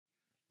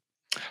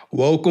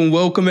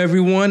Welcome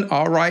everyone.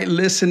 All right,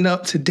 listen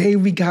up. Today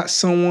we got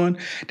someone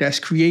that's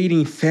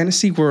creating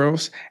fantasy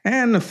worlds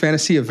and a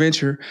fantasy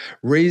adventure.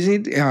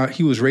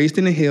 He was raised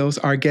in the hills.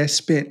 Our guest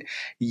spent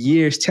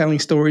years telling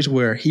stories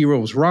where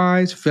heroes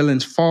rise,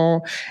 villains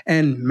fall,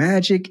 and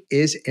magic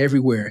is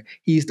everywhere.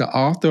 He's the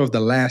author of The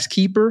Last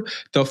Keeper,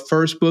 the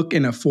first book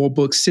in a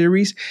 4-book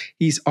series.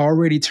 He's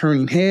already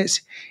turning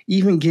heads,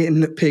 even getting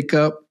to pick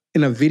up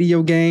in a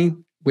video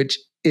game, which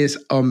is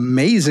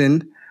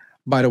amazing,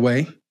 by the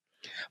way.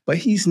 But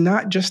he's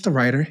not just a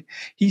writer.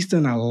 He's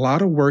done a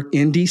lot of work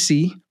in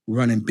DC,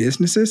 running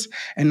businesses,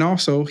 and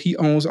also he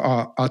owns an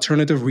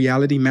alternative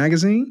reality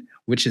magazine,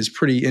 which is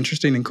pretty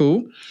interesting and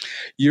cool.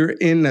 You're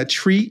in a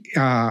treat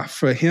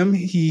for him.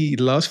 He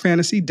loves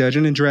fantasy,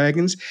 Dungeons and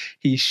Dragons.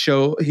 He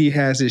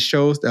has his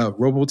shows,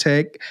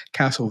 Robotech,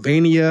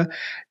 Castlevania.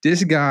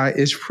 This guy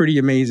is pretty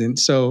amazing.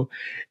 So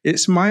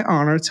it's my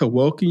honor to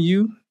welcome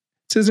you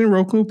to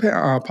Zenryoku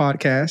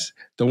podcast,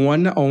 the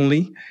one and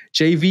only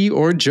JV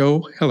or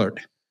Joe Hilliard.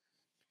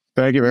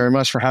 Thank you very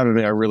much for having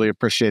me. I really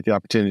appreciate the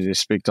opportunity to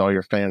speak to all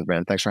your fans,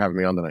 man. Thanks for having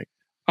me on tonight.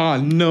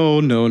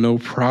 No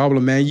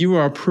problem, man. You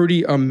are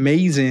pretty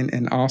amazing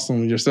and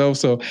awesome yourself.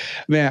 So,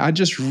 man, I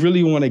just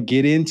really want to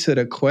get into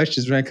the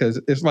questions, man,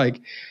 because it's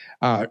like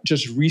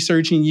just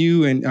researching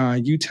you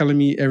and you telling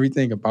me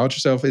everything about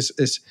yourself.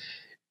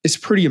 It's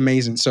pretty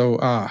amazing.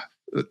 So,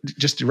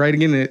 just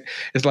writing in it,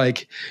 it's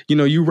like,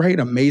 you write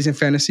amazing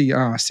fantasy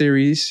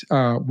series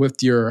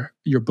with your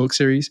book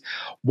series.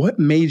 What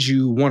made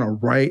you want to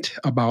write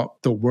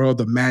about the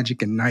world of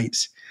magic and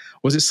knights?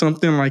 Was it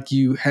something like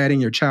you had in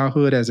your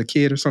childhood as a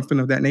kid or something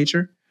of that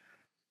nature?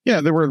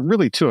 Yeah, there were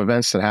really two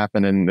events that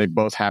happened, and they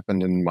both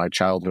happened in my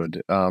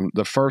childhood.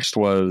 The first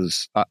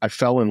was I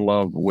fell in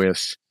love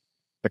with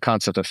the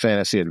concept of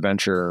fantasy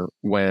adventure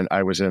when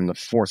I was in the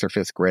 4th or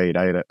 5th grade.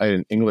 I had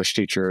an English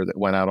teacher that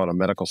went out on a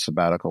medical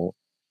sabbatical.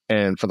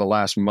 And for the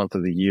last month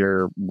of the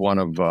year, one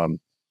of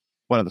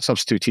the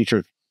substitute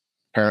teachers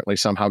apparently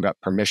somehow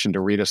got permission to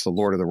read us The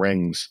Lord of the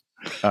Rings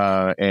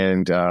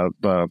and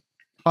the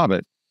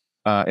Hobbit.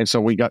 And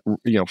so we got,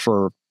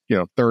 for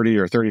 30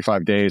 or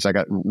 35 days, I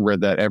got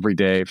read that every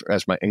day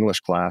as my English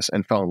class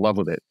and fell in love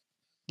with it.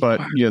 But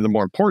the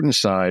more important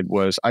side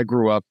was I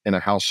grew up in a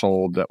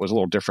household that was a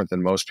little different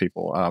than most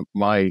people.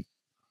 My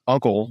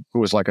uncle,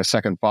 who was like a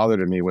second father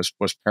to me, was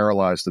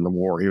paralyzed in the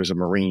war. He was a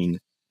Marine.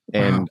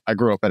 And I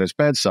grew up at his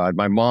bedside.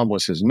 My mom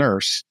was his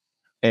nurse,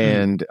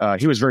 and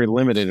he was very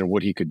limited in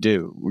what he could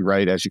do,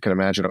 right? As you can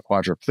imagine, a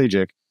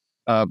quadriplegic.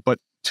 But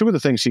two of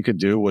the things he could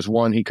do was,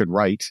 one, he could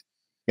write,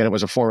 and it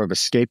was a form of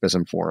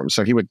escapism for him.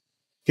 So he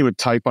would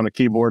type on a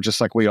keyboard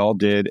just like we all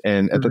did.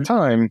 And at the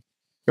time,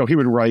 he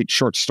would write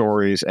short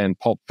stories and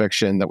pulp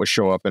fiction that would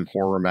show up in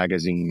horror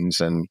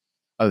magazines and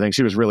other things.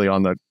 He was really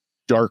on the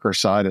darker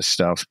side of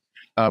stuff.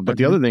 But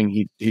the other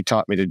thing he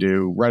taught me to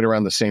do right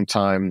around the same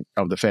time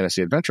of the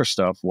fantasy adventure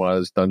stuff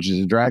was Dungeons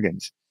and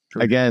Dragons.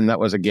 Again, that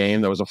was a game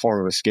that was a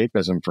form of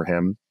escapism for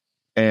him.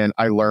 And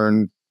I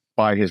learned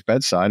by his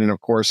bedside. And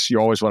of course,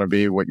 you always want to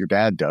be what your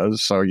dad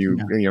does. So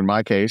in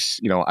my case,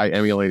 I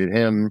emulated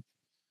him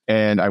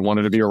and I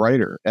wanted to be a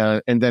writer.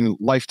 And then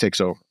life takes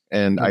over.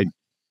 And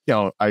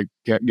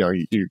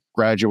you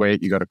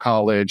graduate, you go to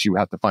college, you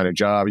have to find a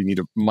job, you need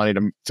money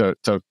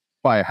to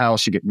buy a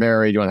house, you get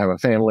married, you want to have a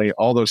family,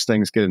 all those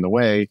things get in the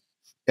way.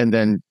 And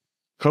then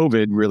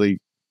COVID really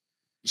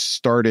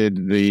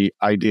started the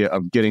idea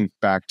of getting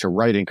back to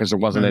writing because there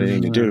wasn't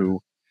anything to do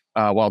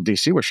while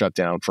DC was shut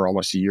down for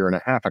almost a year and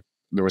a half.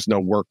 There was no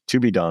work to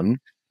be done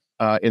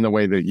in the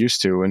way that it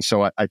used to. And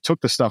so I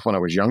took the stuff when I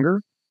was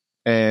younger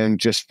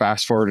and just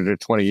fast forwarded it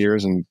 20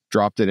 years and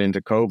dropped it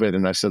into COVID.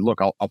 And I said,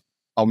 look,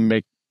 I'll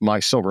make my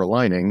silver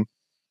lining.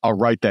 I'll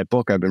write that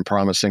book I've been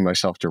promising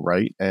myself to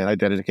write. And I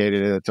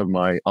dedicated it to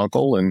my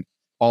uncle and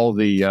all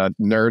the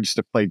nerds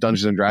that played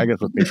Dungeons and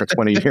Dragons with me for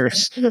 20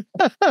 years.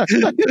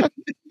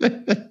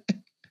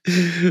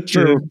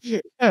 True.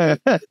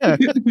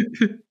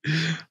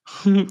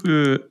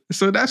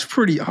 So that's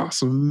pretty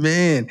awesome,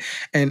 man.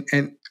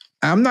 And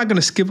I'm not going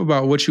to skip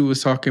about what you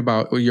was talking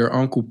about, your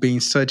uncle being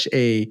such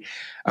a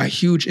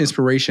huge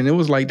inspiration. It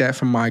was like that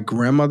for my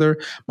grandmother.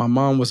 My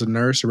mom was a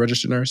nurse, a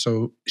registered nurse.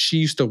 So she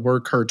used to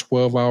work her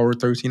 12-hour,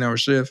 13-hour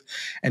shift.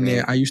 And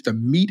then I used to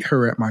meet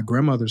her at my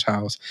grandmother's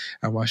house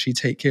while she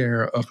take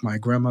care of my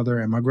grandmother.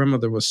 And my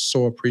grandmother was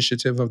so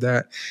appreciative of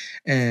that.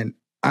 And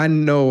I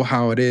know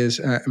how it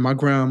is. My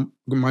grandma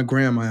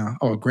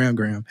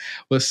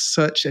was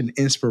such an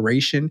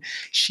inspiration.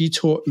 She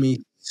taught me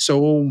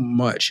so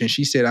much, and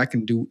she said I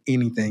can do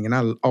anything. And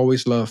I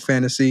always love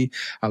fantasy.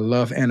 I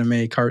love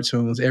anime,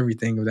 cartoons,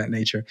 everything of that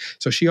nature.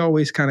 So she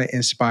always kind of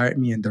inspired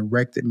me and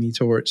directed me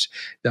towards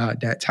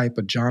that type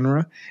of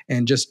genre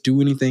and just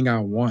do anything I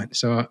want.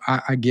 So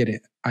I get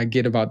it. I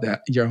get about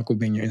that, your uncle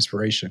being your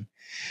inspiration.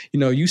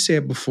 You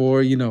said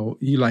before, you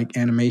like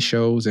anime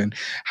shows and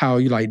how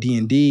you like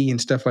D&D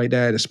and stuff like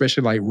that,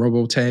 especially like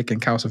Robotech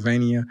and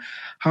Castlevania.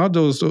 How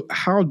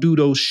do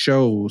those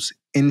shows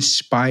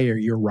inspire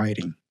your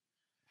writing?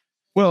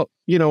 Well,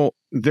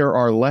 there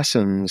are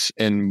lessons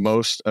in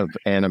most of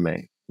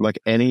anime, like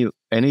any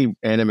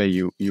anime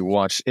you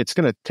watch, it's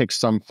going to take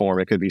some form.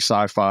 It could be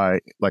sci-fi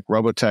like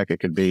Robotech. It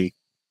could be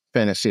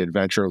fantasy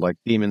adventure like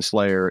Demon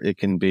Slayer. It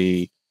can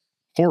be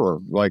horror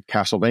like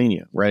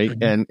Castlevania, right?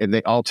 Mhm. And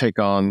they all take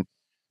on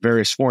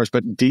various forms,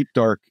 but deep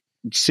dark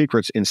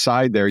secrets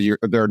inside there.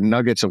 There are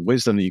nuggets of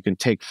wisdom that you can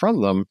take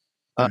from them,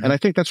 and Mhm. I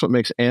think that's what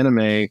makes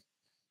anime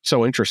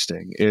so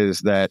interesting. Is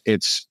that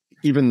it's,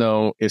 even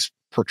though it's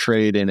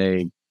portrayed in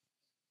a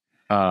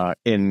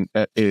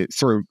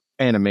through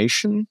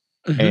animation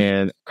Mhm.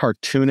 and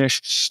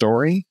cartoonish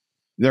story,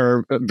 there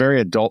are very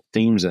adult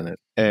themes in it.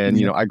 And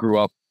Yeah. I grew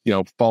up,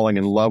 falling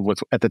in love with,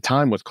 at the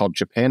time, what's called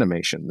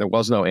Japanimation. There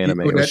was no anime;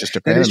 Well, it was just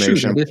that is true.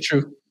 Japanimation. That is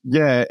true.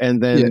 Yeah,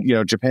 and Yeah. then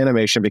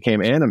Japanimation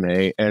became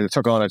anime, and it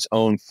took on its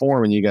own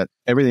form, and you got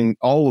everything,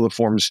 all of the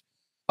forms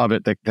of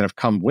it that have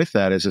come with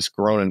that as it's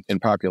grown in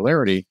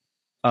popularity.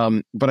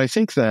 But I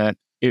think that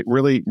it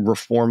really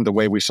reformed the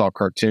way we saw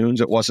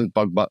cartoons. It wasn't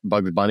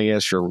Bugs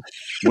Bunny-ish or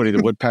Woody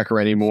the Woodpecker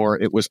anymore.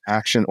 It was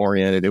action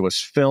oriented. It was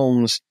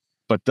films,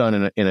 but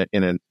done in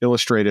an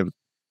illustrative,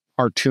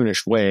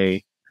 cartoonish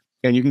way,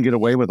 and you can get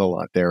away with a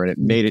lot there. And it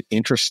Yeah. made it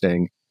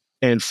interesting.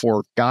 And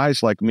for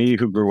guys like me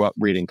who grew up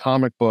reading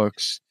comic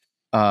books,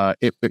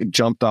 it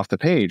jumped off the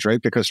page,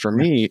 right? Because for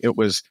me, it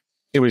was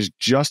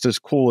just as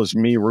cool as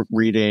me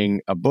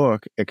reading a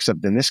book,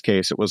 except in this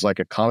case, it was like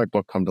a comic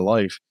book come to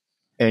life.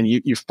 And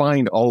you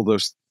find all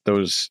those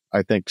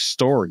I think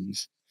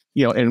stories,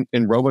 in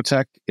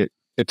Robotech,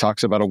 it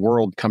talks about a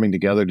world coming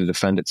together to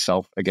defend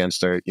itself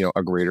against a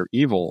greater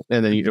evil.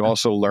 And then you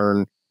also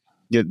learn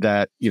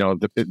that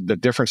the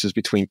differences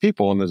between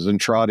people and the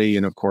Zentradi,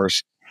 and of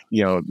course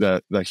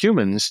the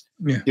humans.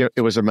 Yeah.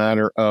 It was a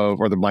matter of,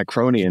 or the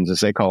Micronians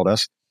as they called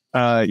us.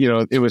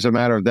 It was a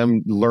matter of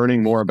them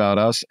learning more about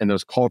us and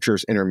those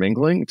cultures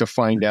intermingling to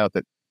find out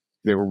that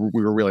we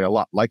were really a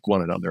lot like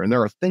one another. And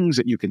there are things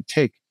that you can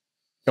take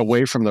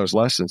away from those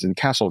lessons. In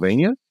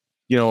Castlevania,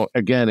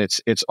 again,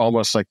 it's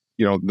almost like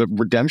the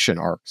redemption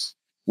arcs,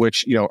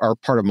 which are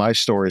part of my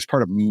stories,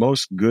 part of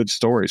most good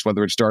stories,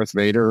 whether it's Darth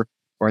Vader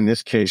or in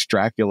this case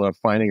Dracula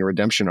finding a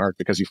redemption arc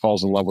because he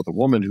falls in love with a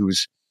woman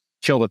who's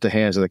killed at the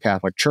hands of the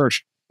Catholic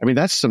Church. I mean,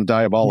 that's some Yeah.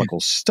 diabolical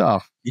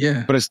stuff,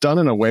 Yeah. but it's done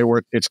in a way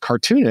where it's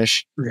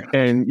cartoonish, Yeah.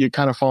 and you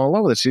kind of fall in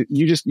love with it. So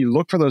you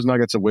look for those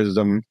nuggets of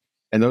wisdom,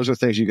 and those are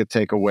things you could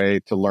take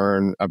away to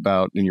learn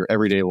about in your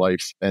everyday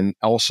life, and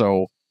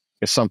also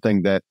it's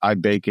something that I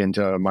bake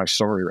into my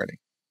story writing.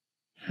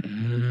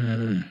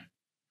 Mm.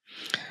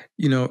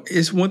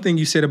 It's one thing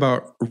you said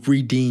about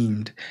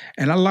redeemed,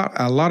 and a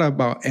lot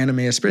about anime,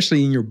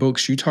 especially in your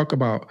books. You talk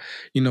about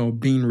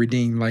being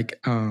redeemed,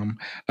 like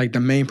the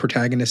main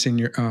protagonist in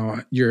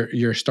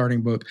your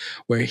starting book,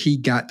 where he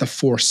got the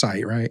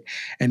foresight, right,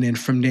 and then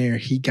from there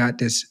he got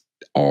this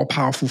all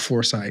powerful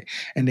foresight,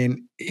 and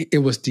then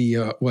it was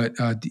the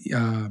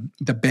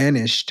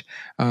banished,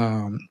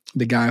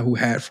 the guy who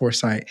had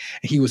foresight,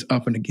 and he was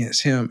up and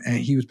against him, and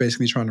he was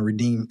basically trying to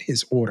redeem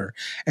his order,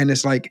 and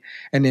it's like.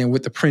 And then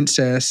with the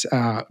princess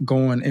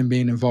going and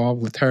being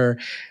involved with her,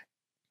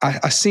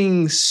 I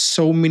seen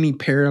so many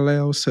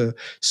parallels to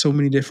so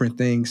many different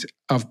things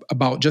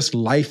about just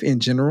life in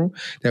general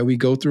that we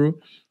go through.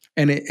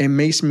 And it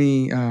makes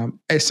me,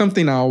 it's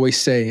something I always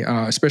say,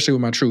 especially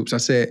with my troops. I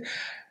said,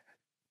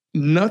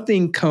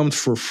 nothing comes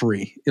for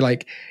free.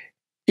 Like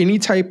any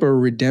type of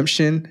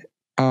redemption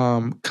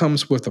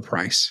comes with a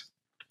price.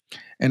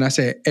 And I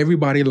said,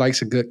 everybody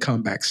likes a good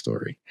comeback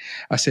story.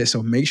 I said,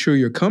 so make sure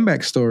your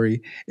comeback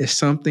story is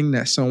something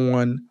that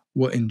someone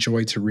will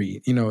enjoy to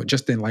read,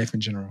 just in life in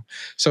general.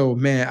 So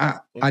man,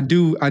 I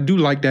do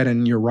like that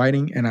in your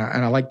writing, and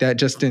I like that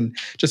just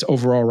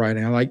overall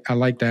writing. I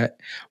like that.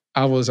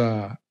 I was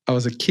a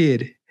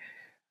kid,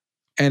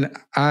 and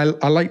I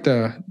like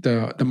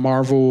the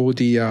Marvel,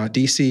 the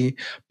DC,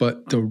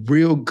 but the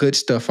real good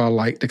stuff I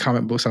like, the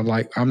comic books I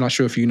like. I'm not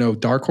sure if you know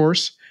Dark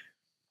Horse.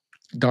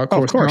 Dark Oh, of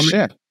Horse course,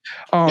 comic. yeah.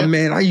 Oh Yep.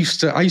 man, I used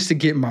to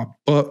get my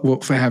butt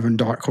whooped for having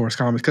Dark Horse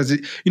comics because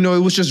it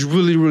was just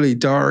really really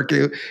dark.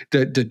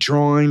 The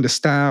drawing, the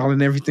style,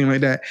 and everything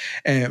like that.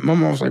 And my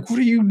mom was like, "What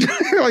are you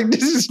doing? Like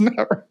this is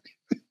not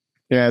right."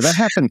 Yeah, that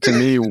happened to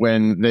me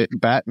when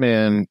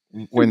Batman,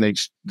 when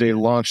they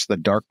launched the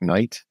Dark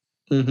Knight,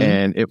 Mm-hmm.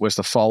 and it was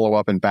the follow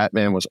up, and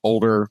Batman was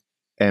older,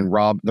 and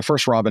the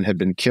first Robin had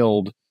been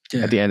killed at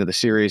Yeah, the end of the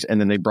series,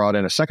 and then they brought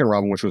in a second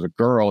Robin, which was a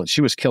girl, and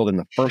she was killed in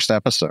the first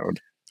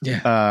episode,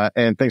 yeah,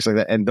 and things like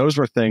that. And those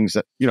were things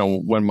that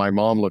when my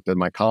mom looked at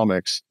my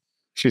comics,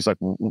 she's like,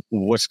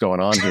 "What's going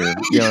on here?"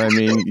 You know what I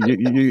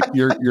mean?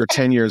 You're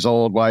 10 years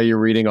old. Why are you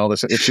reading all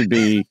this? It should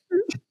be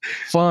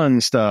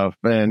fun stuff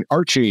and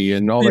Archie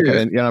and all that kind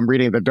yeah, of, and I'm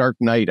reading The Dark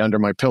Knight under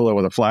my pillow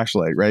with a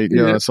flashlight, right?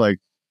 yeah, It's like,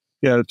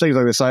 things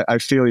like this. I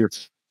feel your,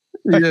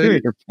 I yeah, feel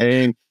your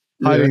pain,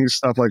 yeah. hiding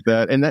stuff like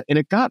that. And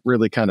it got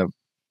really kind of,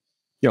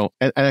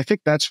 and I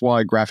think that's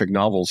why graphic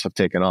novels have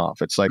taken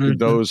off. It's like Mhm.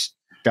 those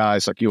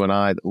guys like you and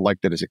I that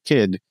liked it as a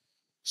kid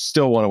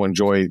still want to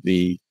enjoy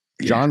the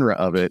Yeah, genre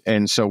of it.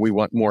 And so we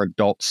want more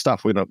adult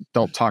stuff. We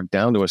don't talk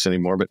down to us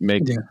anymore, but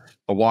make yeah.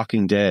 a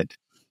Walking Dead.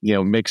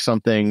 make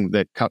something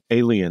that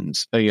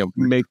aliens,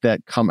 make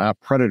that come out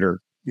Predator.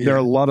 Yeah. There are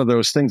a lot of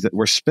those things that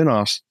were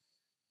spinoffs,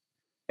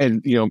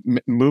 and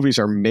movies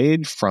are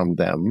made from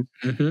them.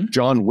 Mm-hmm.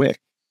 John Wick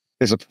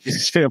is a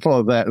example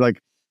of that. Like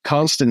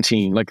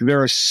Constantine, like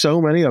there are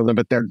so many of them,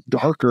 but they're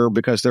darker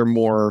because they're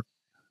more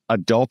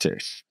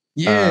adultish.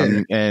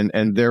 Yeah.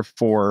 And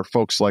therefore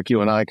folks like you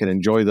and I can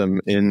enjoy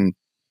them in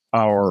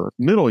our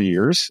middle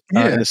years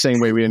in the same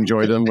way we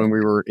enjoyed them when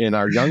we were in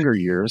our younger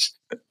years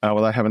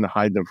without having to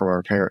hide them from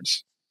our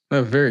parents.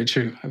 Very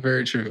true.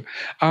 Very true.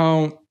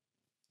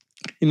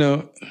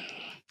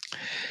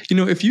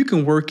 If you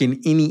can work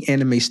in any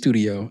anime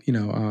studio,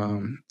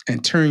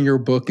 and turn your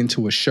book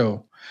into a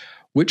show,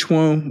 which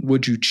one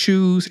would you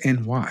choose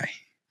and why?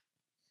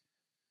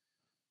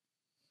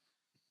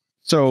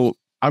 So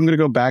I'm going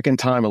to go back in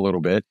time a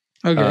little bit,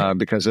 Okay.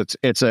 because it's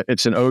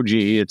an OG.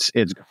 It's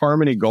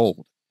Harmony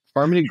Gold.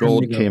 Harmony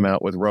Gold came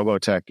out with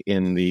Robotech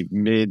in the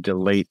mid to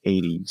late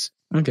 80s.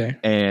 Okay.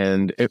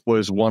 And it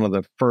was one of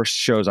the first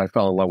shows I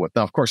fell in love with.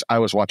 Now, of course, I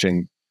was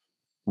watching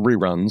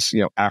reruns,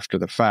 after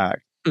the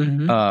fact.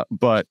 Mm-hmm.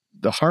 But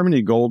the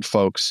Harmony Gold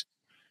folks,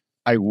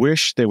 I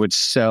wish they would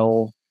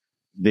sell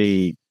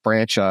the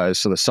franchise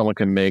so that someone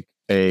can make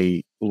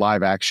a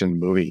live action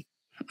movie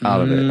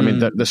out of it. I mean,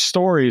 the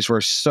stories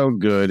were so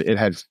good. It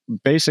had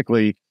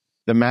basically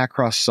the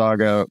Macross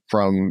saga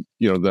from,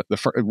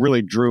 it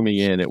really drew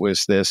me in. It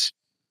was this,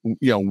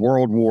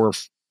 World War,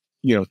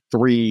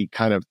 III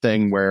kind of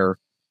thing where,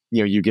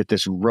 you get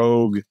this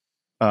rogue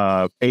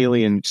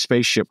alien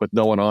spaceship with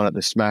no one on it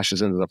that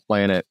smashes into the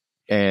planet,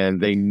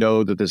 and they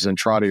know that the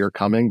Zentradi are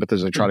coming, but the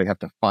Zentradi have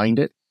to find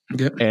it.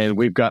 Yep. And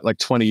we've got like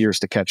 20 years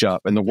to catch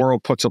up. And the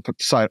world puts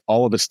aside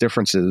all of its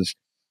differences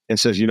and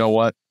says, you know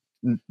what?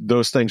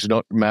 Those things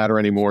don't matter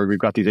anymore. We've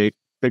got these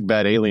big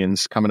bad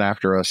aliens coming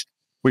after us.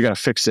 We got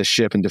to fix this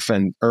ship and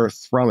defend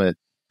Earth from it.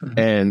 Mm-hmm.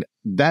 And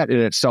that in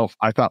itself,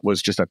 I thought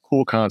was just a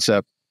cool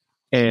concept.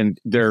 And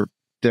their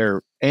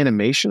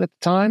animation at the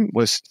time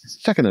was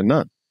second to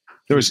none.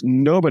 There was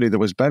nobody that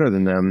was better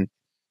than them.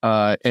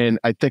 And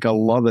I think a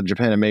lot of the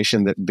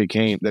Japanimation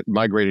that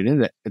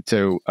migrated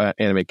into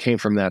anime came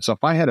from that. So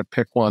if I had to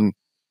pick one,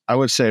 I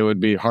would say it would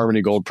be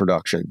Harmony Gold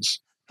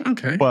Productions.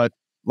 Okay. But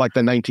like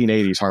the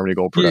 1980s Harmony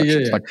Gold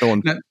Productions, like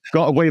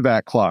go way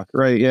back clock,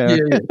 right? Yeah.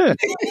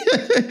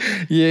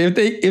 Yeah.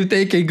 If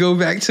they can go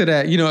back to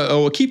that,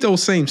 or keep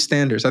those same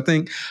standards. I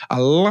think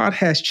a lot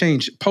has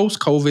changed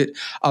post-COVID.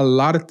 A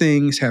lot of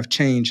things have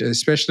changed,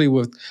 especially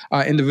with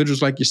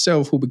individuals like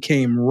yourself who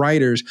became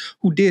writers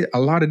who did a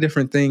lot of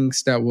different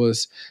things that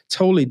was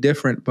totally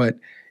different, but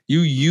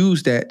you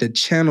use that to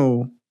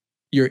channel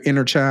your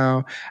inner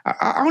child.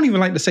 I don't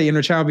even like to say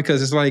inner child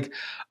because it's like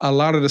a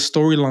lot of the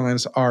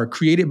storylines are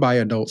created by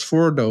adults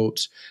for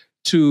adults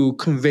to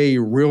convey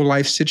real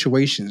life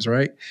situations,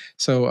 right?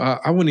 So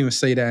I wouldn't even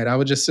say that. I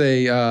would just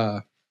say,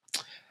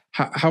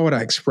 how would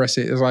I express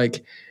it? It's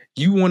like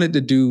you wanted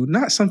to do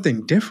not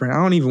something different.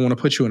 I don't even want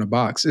to put you in a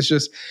box. It's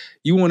just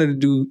you wanted to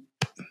do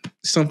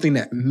something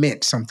that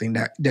meant something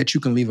that you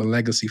can leave a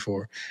legacy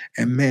for.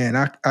 And man,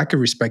 I could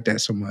respect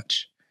that so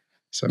much.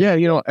 So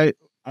yeah,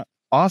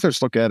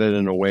 authors look at it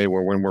in a way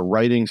where when we're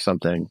writing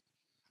something,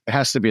 it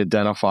has to be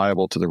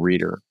identifiable to the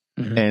reader.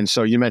 Mm-hmm. And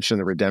so you mentioned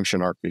the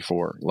redemption arc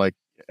before. Like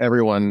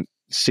everyone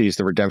sees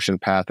the redemption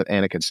path that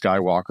Anakin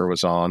Skywalker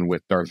was on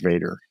with Darth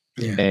Vader.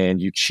 Yeah. And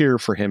you cheer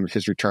for him,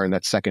 his return,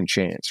 that second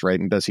chance, right?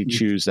 And does he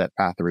choose that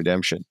path of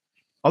redemption?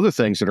 Other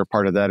things that are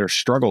part of that are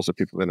struggles that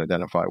people can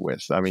identify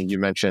with. I mean, you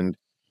mentioned,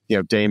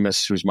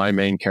 Damus, who's my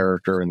main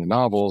character in the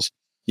novels,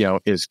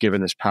 is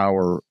given this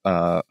power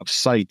of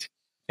sight,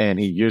 and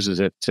he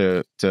uses it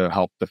to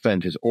help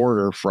defend his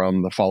order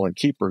from the fallen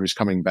keeper who's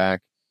coming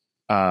back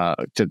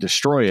to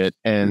destroy it.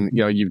 And,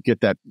 you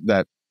get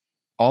that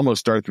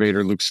almost Darth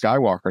Vader, Luke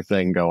Skywalker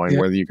thing going,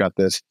 where you got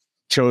this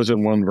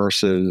chosen one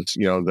versus,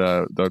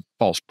 the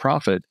false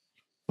prophet.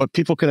 But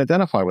people can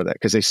identify with that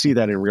because they see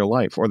that in real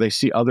life, or they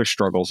see other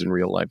struggles in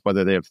real life,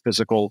 whether they have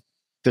physical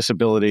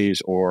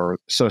disabilities or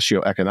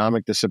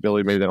socioeconomic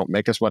disability. Maybe they don't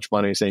make as much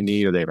money as they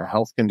need, or they have a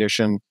health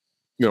condition,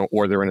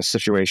 or they're in a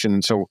situation.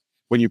 And so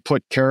when you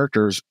put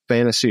characters,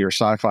 fantasy or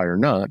sci-fi or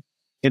not,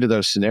 into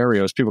those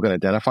scenarios, people can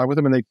identify with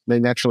them, and they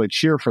naturally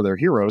cheer for their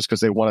heroes because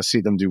they want to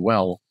see them do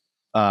well.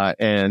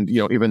 And,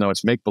 even though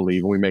it's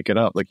make-believe and we make it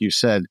up, like you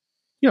said,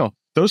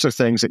 those are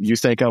things that you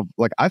think of.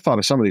 Like I thought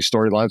of some of these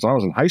storylines when I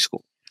was in high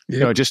school.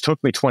 Yeah. It just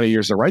took me 20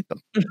 years to write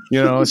them,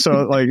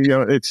 so like,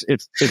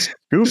 it's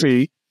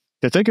goofy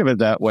to think of it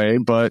that way,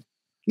 but,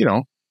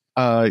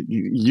 I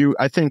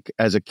think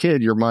as a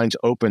kid, your mind's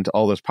open to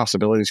all those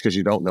possibilities because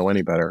you don't know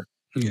any better.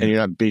 Yeah. And you're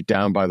not beat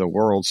down by the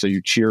world. So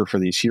you cheer for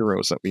these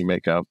heroes that we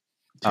make up.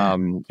 Yeah.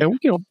 And,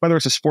 whether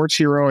it's a sports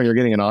hero and you're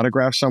getting an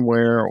autograph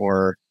somewhere,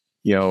 or,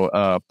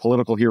 a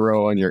political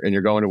hero and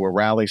you're going to a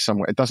rally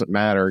somewhere, it doesn't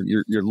matter.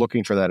 You're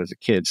looking for that as a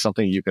kid,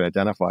 something you can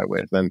identify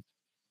with.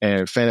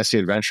 And fantasy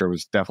adventure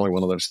was definitely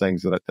one of those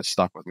things that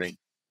stuck with me.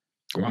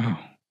 Wow.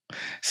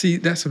 See,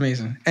 that's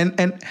amazing.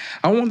 And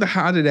I wonder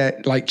how did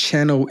that like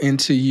channel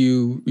into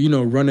you,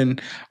 running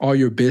all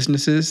your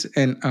businesses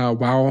and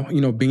while,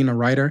 being a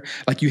writer.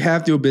 Like you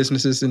have your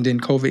businesses and then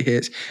COVID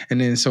hits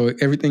and then so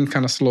everything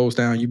kind of slows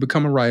down. You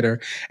become a writer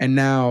and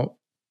now,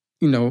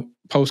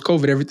 post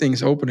COVID,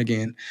 everything's open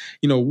again.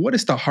 What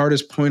is the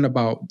hardest point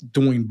about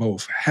doing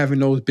both? Having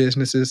those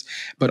businesses,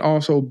 but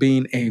also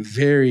being a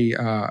very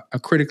a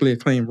critically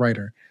acclaimed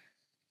writer.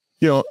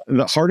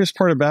 The hardest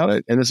part about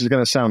it, and this is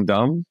going to sound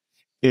dumb,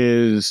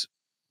 is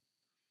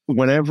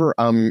whenever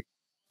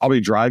I'll be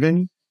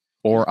driving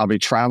or I'll be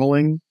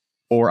traveling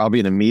or I'll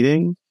be in a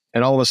meeting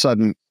and all of a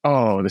sudden,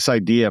 oh, this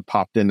idea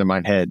popped into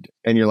my head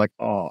and you're like,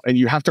 oh, and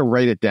you have to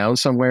write it down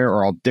somewhere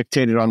or I'll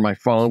dictate it on my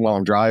phone while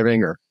I'm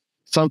driving or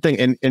something.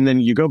 And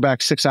then you go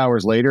back 6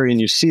 hours later and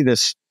you see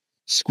this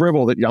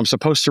scribble that I'm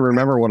supposed to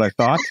remember what I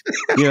thought,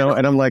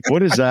 and I'm like, what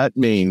does that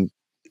mean?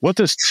 What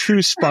does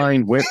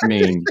two-spine whip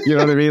mean? You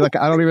know what I mean? Like,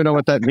 I don't even know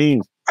what that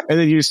means. And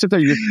then you sit there,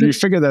 you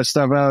figure that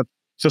stuff out.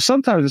 So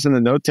sometimes it's in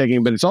the note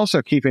taking, but it's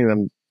also keeping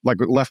them like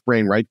left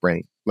brain, right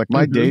brain. Like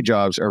my day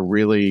jobs are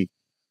really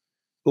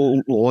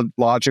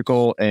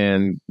logical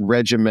and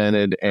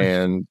regimented,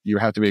 and you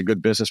have to be a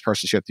good business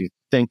person. So you have to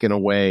think in a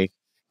way.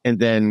 And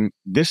then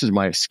this is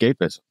my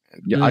escapism.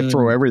 I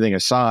throw everything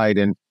aside,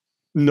 and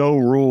no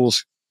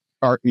rules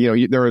are,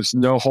 there is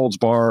no holds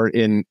barred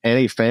in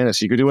any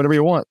fantasy. You can do whatever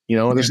you want.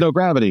 There's no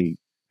gravity.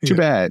 Too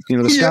bad.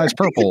 The sky's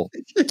purple.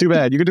 Too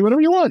bad. You can do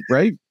whatever you want,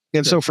 right?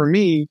 And so for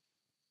me,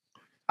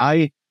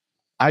 I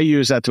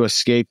use that to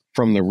escape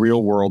from the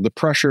real world, the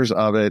pressures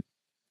of it.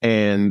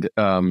 And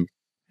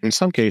in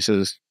some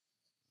cases,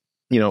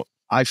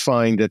 I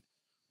find that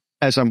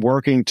as I'm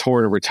working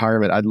toward a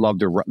retirement, I'd love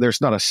to, there's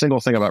not a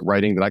single thing about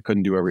writing that I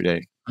couldn't do every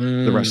day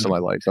the rest of my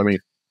life. I mean,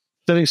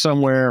 sitting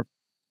somewhere,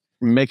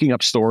 making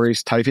up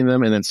stories, typing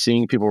them, and then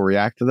seeing people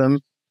react to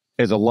them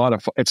is a lot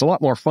of fun. It's a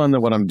lot more fun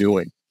than what I'm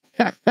doing.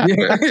 For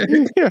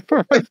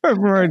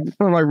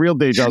my real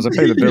day jobs, I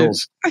pay the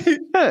bills.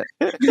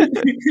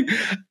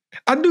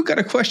 I do got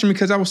a question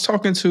because I was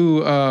talking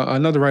to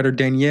another writer,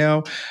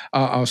 Danielle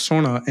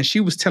Sona, and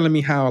she was telling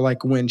me how,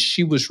 like, when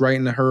she was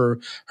writing her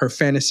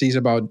fantasies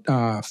about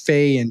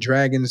fae and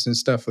dragons and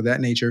stuff of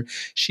that nature,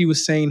 she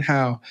was saying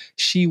how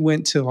she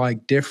went to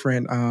like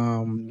different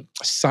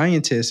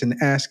scientists and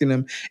asking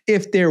them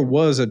if there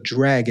was a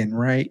dragon,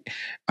 right?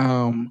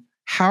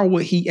 How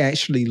would he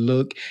actually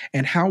look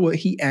and how would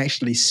he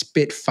actually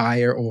spit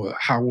fire or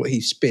how would he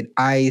spit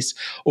ice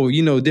or,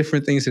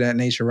 different things of that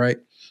nature, right?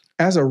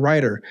 As a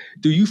writer,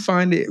 do you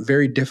find it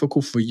very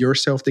difficult for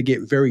yourself to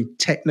get very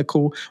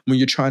technical when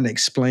you're trying to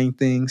explain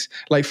things?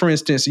 Like, for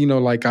instance,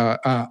 like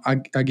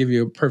I give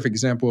you a perfect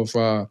example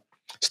of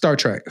Star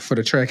Trek for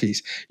the Trekkies.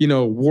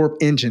 Warp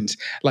engines.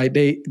 Like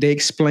they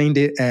explained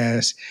it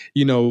as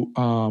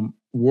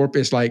warp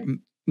is like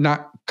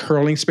not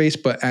curling space,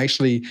 but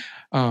actually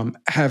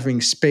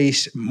having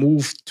space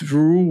move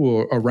through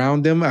or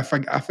around them. I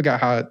forgot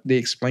how they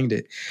explained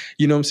it.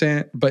 You know what I'm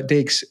saying? But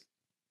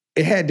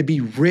it had to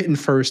be written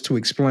first to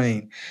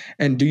explain.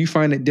 And do you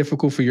find it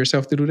difficult for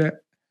yourself to do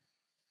that?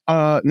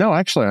 No,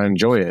 actually, I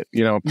enjoy it.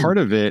 Part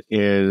of it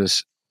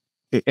is,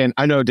 and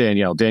I know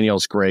Danielle.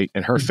 Danielle's great,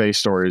 and her face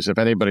stories. If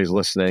anybody's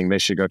listening, they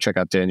should go check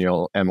out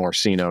Danielle M.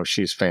 Orsino.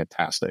 She's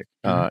fantastic,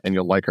 and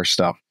you'll like her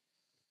stuff.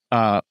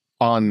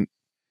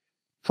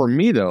 For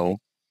me though,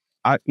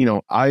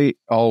 I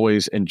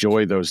always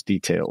enjoy those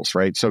details,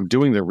 right? So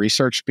doing the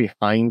research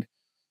behind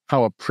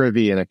how a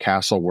privy in a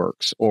castle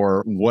works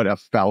or what a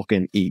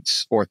falcon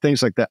eats or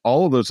things like that.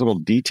 All of those little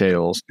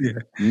details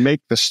make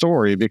the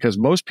story because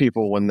most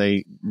people,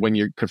 when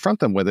you confront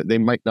them with it, they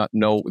might not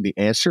know the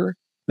answer.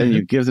 Then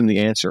you give them the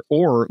answer.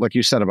 Or like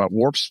you said about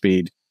warp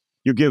speed,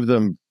 you give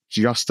them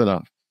just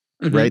enough,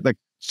 right? Like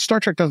Star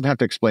Trek doesn't have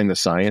to explain the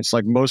science.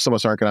 Like most of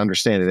us aren't going to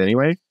understand it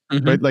anyway.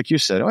 But like you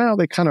said, well,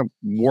 they kind of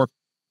warp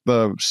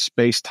the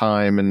space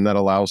time and that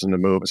allows them to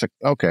move. It's like,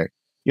 okay,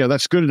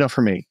 that's good enough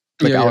for me.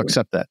 Like I'll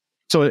accept that.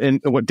 So,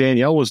 and what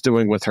Danielle was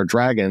doing with her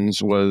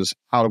dragons was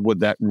how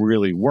would that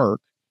really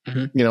work?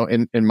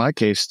 In my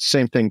case,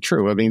 same thing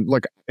true. I mean,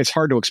 look, it's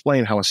hard to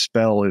explain how a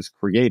spell is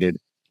created.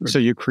 So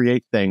you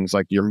create things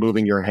like you're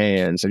moving your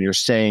hands and you're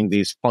saying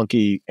these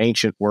funky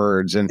ancient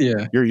words and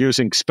you're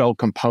using spell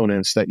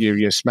components that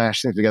you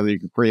smash things together. You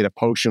can create a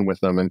potion with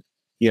them and,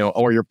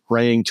 or you're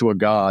praying to a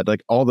god,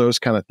 like all those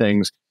kind of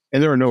things.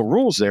 And there are no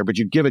rules there, but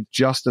you give it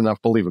just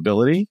enough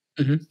believability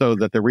so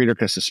that the reader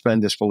can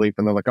suspend disbelief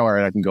and they're like, all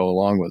right, I can go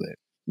along with it.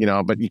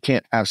 But you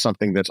can't have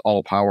something that's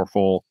all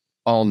powerful,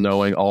 all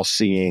knowing, all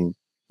seeing.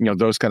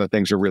 Those kind of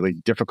things are really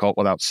difficult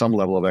without some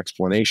level of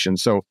explanation.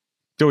 So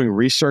doing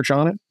research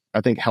on it,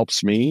 I think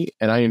helps me.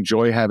 And I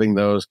enjoy having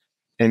those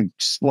and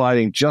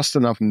sliding just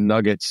enough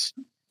nuggets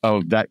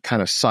of that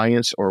kind of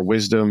science or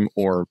wisdom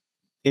or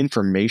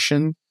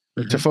information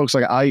to folks.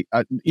 Like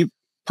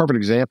perfect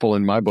example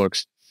in my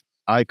books,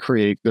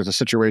 there's a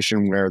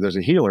situation where there's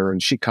a healer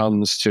and she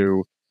comes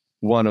to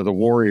one of the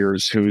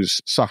warriors who's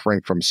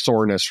suffering from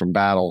soreness from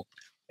battle.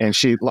 And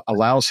she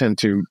allows him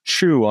to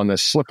chew on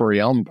this slippery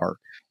elm bark.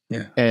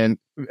 Yeah. And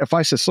if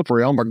I said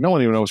slippery elm bark, no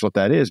one even knows what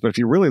that is. But if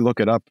you really look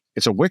it up,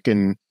 it's a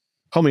Wiccan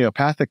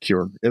homeopathic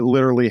cure. It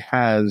literally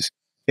has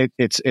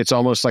it's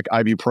almost like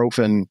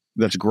ibuprofen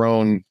that's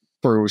grown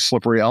through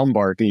slippery elm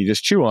bark, and you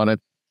just chew on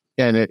it,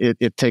 and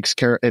it takes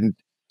care. And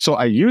so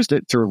I used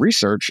it through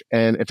research.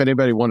 And if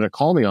anybody wanted to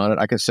call me on it,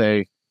 I could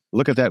say,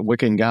 look at that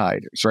Wiccan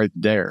guide. It's right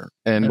there.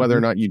 And whether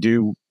or not you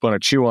do want to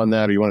chew on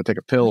that or you want to take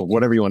a pill or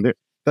whatever you want to do,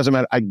 doesn't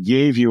matter. I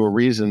gave you a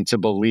reason to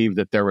believe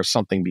that there was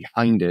something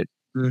behind it.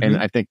 And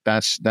I think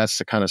that's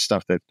the kind of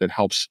stuff that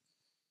helps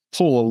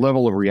pull a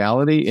level of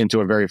reality into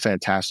a very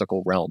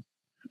fantastical realm.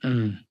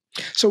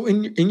 So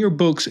in your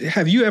books,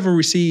 have you ever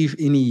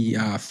received any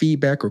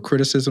feedback or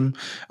criticism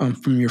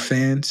from your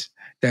fans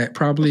that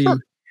probably, like,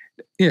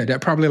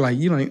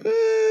 you like,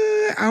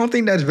 I don't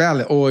think that's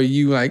valid, or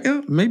you like,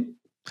 maybe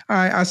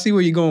I see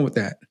where you're going with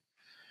that.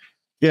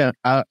 Yeah,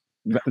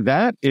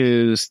 that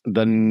is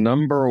the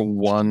number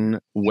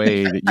one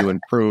way that you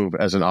improve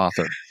as an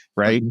author,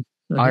 right?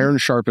 Iron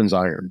sharpens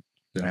iron.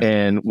 Yeah.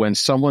 And when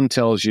someone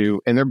tells you,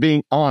 and they're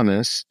being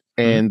honest,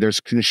 and there's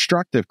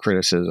constructive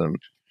criticism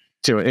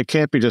to it, it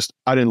can't be just,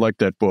 I didn't like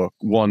that book,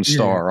 1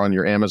 star on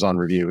your Amazon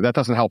review. That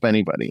doesn't help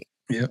anybody.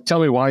 Tell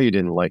me why you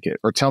didn't like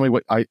it, or tell me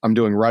what I'm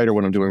doing right or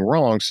what I'm doing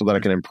wrong so that I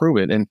can improve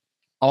it. And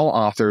all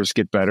authors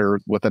get better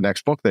with the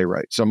next book they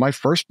write. So my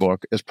first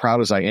book, as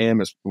proud as I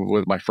am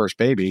with my first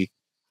baby,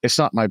 it's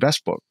not my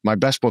best book. My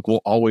best book will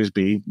always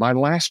be my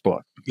last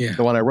book.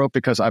 The one I wrote,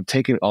 because I've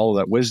taken all of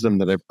that wisdom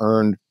that I've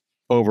earned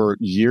over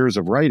years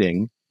of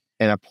writing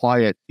and apply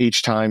it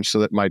each time so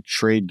that my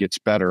trade gets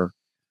better,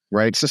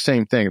 right? It's the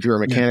same thing. If you're a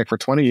mechanic for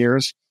 20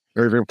 years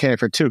or if you're a mechanic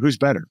for 2, who's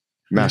better?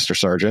 Master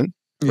Sergeant,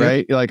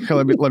 right? Like,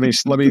 let me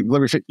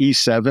fit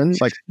E7.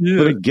 Like,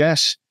 let me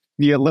guess.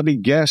 Let me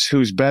guess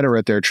who's better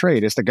at their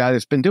trade. It's the guy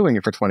that's been doing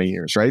it for 20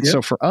 years, right?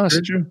 So for us,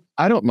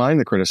 I don't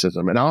mind the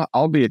criticism. And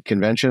I'll be at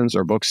conventions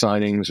or book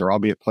signings, or I'll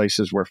be at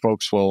places where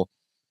folks will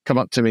come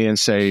up to me and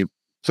say,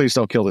 please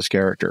don't kill this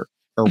character.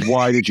 Or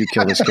why did you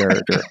kill this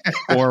character?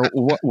 Or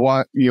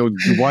why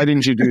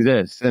didn't you do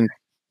this? And,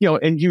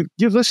 and you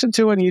listen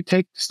to it and you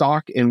take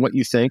stock in what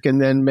you think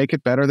and then make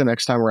it better the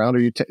next time around.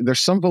 Or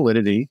there's some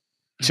validity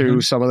to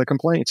some of the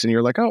complaints. And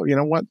you're like, oh, you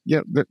know what?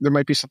 Yeah, there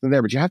might be something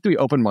there, but you have to be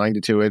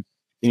open-minded to it.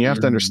 And you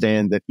have to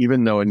understand that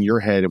even though in your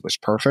head it was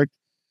perfect,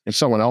 in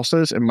someone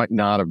else's, it might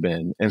not have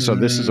been. And so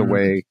this is a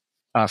way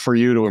for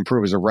you to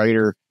improve as a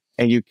writer.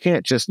 And you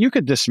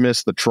could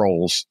dismiss the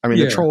trolls. I mean,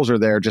 the trolls are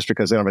there just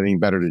because they don't have anything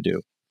better to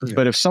do.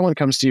 But if someone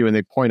comes to you and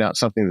they point out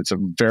something that's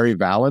very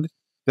valid,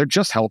 they're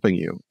just helping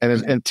you.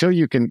 And until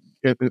you can,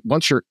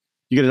 once you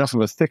get enough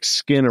of a thick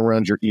skin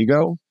around your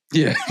ego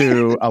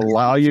to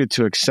allow you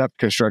to accept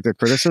constructive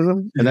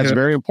criticism. And that's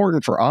very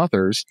important for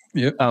authors.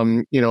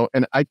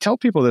 And I tell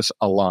people this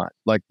a lot.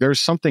 Like, there's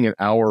something in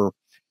our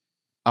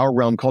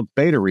realm called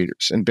beta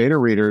readers. And beta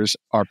readers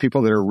are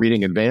people that are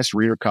reading advanced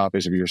reader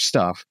copies of your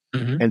stuff.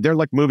 And they're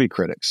like movie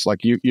critics. Like,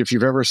 if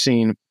you've ever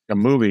seen a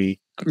movie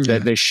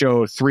that they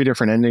show 3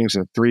 different endings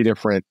in 3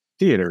 different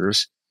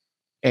theaters,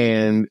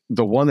 and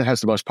the one that has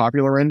the most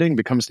popular ending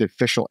becomes the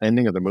official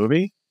ending of the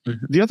movie.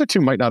 The other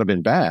 2 might not have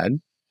been bad,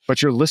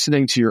 but you're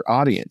listening to your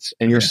audience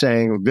and you're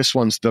saying this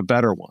one's the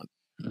better one,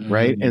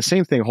 right? And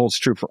same thing holds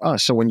true for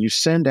us. So when you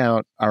send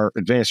out our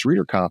advanced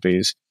reader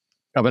copies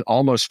of an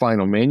almost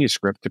final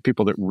manuscript to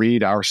people that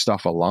read our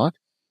stuff a lot,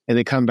 and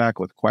they come back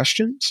with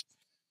questions,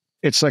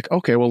 it's like,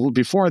 okay, well,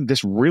 before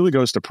this really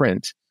goes to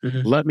print,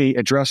 let me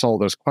address all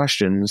those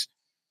questions.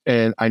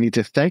 And I need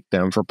to thank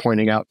them for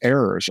pointing out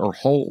errors or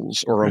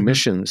holes or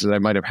omissions that I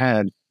might have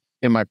had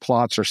in my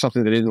plots, or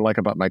something that I didn't like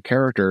about my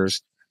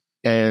characters.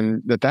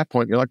 And at that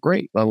point, you're like,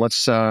 great, well,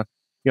 let's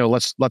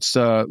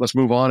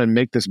move on and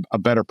make this a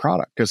better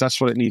product, because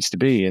that's what it needs to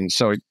be. And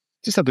so you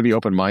just have to be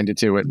open-minded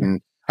to it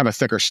and have a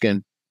thicker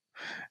skin.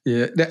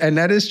 Yeah, and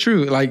that is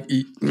true. Like,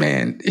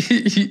 man,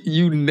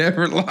 you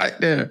never lied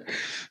there.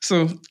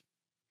 So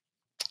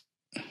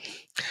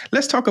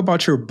let's talk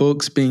about your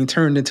books being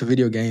turned into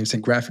video games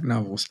and graphic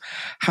novels.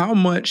 How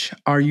much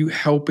are you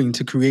helping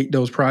to create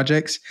those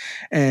projects?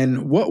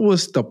 And what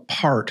was the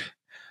part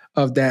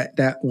of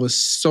that was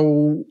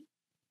so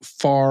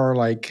far,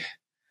 like,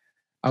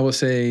 I would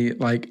say,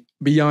 like,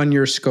 beyond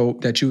your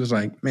scope, that you was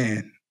like,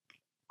 man,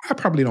 I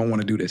probably don't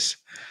want to do this?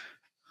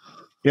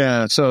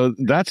 Yeah, so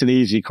that's an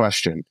easy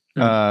question.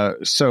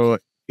 So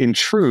in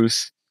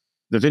truth,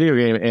 the video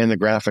game and the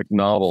graphic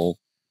novel,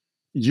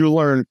 you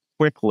learn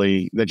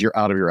quickly that you're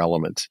out of your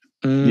element.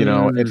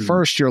 At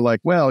first you're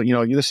like, well,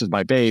 this is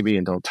my baby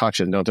and don't touch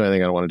it and don't do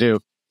anything I don't want to do.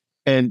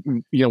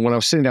 And, when I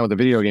was sitting down with the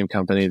video game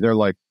company, they're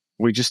like,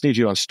 we just need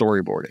you on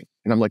storyboarding.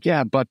 And I'm like,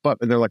 yeah, but,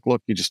 and they're like,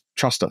 look, you just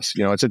trust us.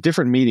 It's a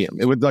different medium.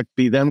 It would like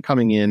be them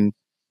coming in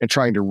and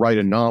trying to write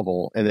a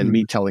novel and then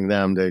me telling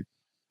them to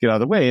get out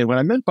of the way. And what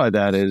I meant by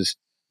that is,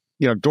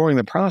 during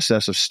the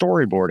process of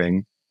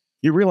storyboarding,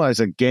 you realize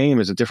a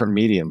game is a different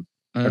medium.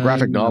 A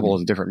graphic novel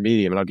is a different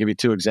medium. And I'll give you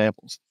 2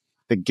 examples.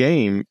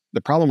 The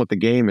problem with the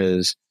game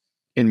is,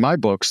 in my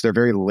books, they're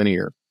very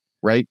linear,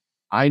 right?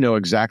 I know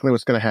exactly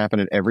what's going to happen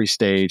at every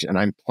stage, and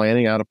I'm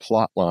planning out a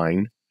plot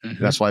line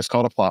That's why it's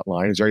called a plot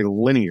line. It's very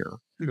linear.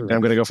 And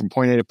I'm going to go from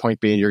point A to point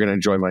B, and you're going to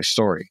enjoy my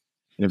story.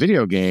 In a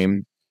video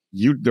game,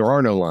 there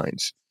are no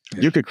lines.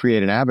 Yeah. You could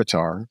create an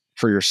avatar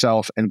for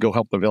yourself and go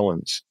help the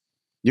villains.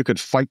 You could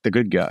fight the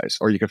good guys,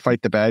 or you could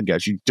fight the bad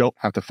guys. You don't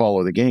have to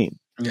follow the game.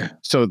 Yeah.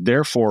 So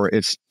therefore,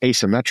 it's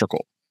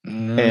asymmetrical.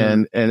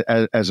 And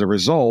as a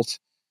result,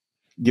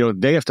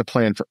 they have to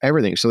plan for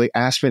everything. So they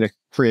asked me to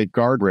create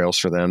guardrails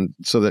for them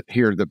so that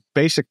here, the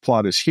basic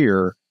plot is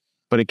here,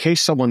 but in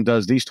case someone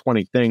does these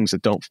 20 things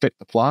that don't fit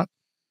the plot,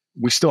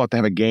 we still have to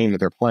have a game that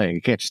they're playing.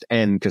 It can't just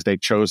end because they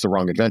chose the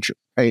wrong adventure.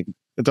 Right?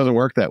 It doesn't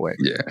work that way.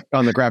 Yeah.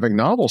 On the graphic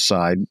novel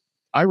side,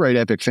 I write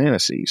epic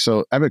fantasy.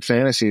 So epic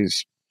fantasy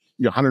is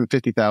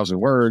 150,000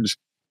 words,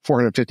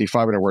 450,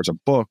 500 words a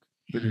book,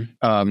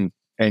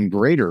 and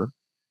greater.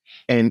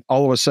 And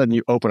all of a sudden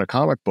you open a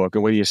comic book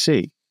and what do you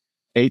see?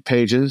 8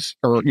 pages,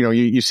 or,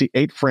 you see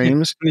 8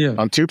 frames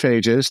on 2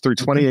 pages through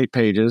 28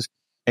 pages,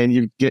 and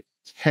you get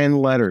 10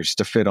 letters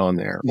to fit on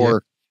there.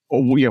 Or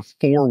we have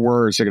 4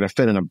 words that are going to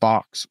fit in a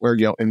box where,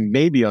 and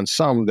maybe on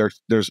some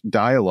there's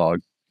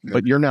dialogue,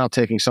 but you're now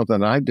taking something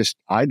that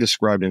I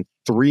described in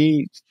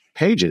 3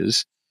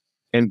 pages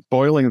and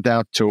boiling it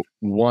down to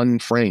 1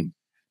 frame.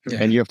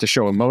 And you have to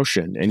show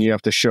emotion, and you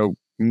have to show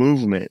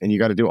movement, and you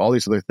got to do all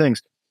these other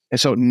things.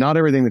 And so not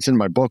everything that's in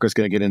my book is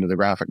going to get into the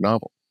graphic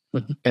novel.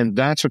 And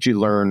that's what you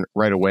learn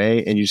right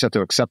away. And you just have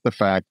to accept the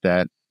fact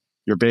that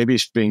your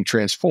baby's being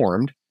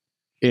transformed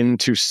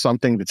into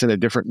something that's in a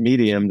different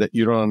medium that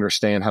you don't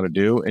understand how to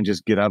do, and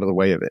just get out of the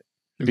way of it.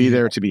 Be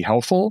there to be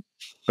helpful,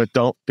 but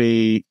don't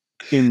be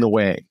in the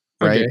way.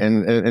 Right. Okay.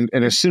 And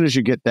as soon as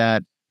you get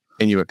that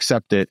and you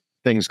accept it,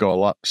 things go a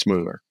lot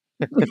smoother.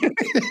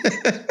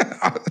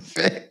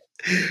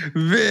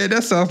 Man,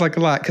 that sounds like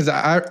a lot, because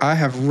I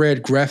have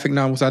read graphic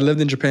novels. I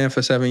lived in Japan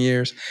for 7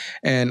 years,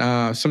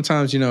 and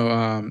sometimes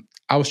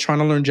I was trying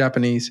to learn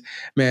Japanese.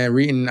 Man,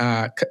 reading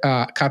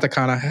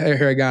katakana,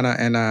 hiragana,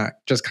 and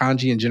just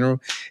kanji in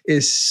general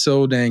is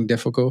so dang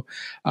difficult.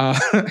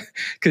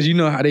 Because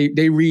how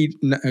they read.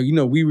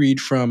 We read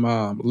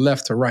from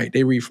left to right.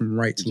 They read from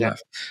right to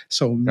left.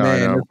 So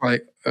man, it's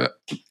like.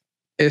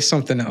 It's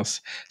something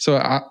else. So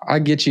I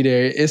get you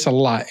there. It's a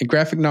lot. And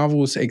graphic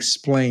novels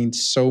explain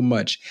so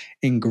much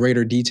in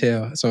greater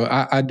detail. So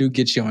I do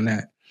get you on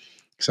that.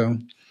 So,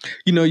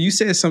 you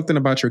said something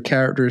about your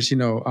characters,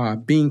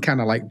 being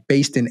kind of like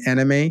based in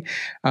anime.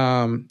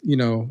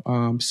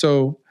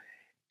 So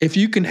if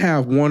you can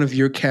have one of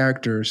your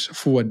characters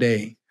for a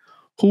day,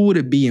 who would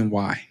it be and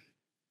why?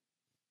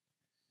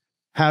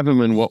 Have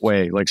them in what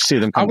way? Like see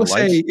them come to life?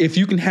 I would say if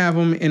you can have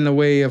them in the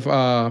way of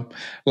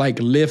like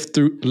live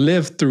through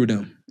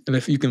them, and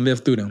if you can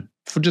live through them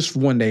for just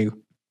one day.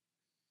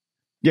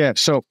 Yeah,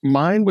 so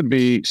mine would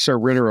be Sir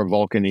Ritter of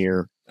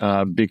Vulcaneer,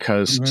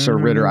 because Sir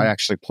Ritter I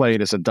actually played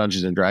as a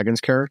Dungeons and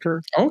Dragons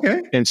character.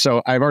 Okay, and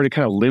so I've already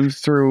kind of lived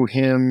through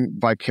him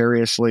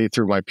vicariously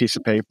through my piece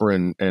of paper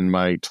and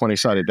my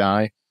 20-sided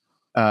die,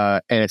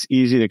 and it's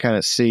easy to kind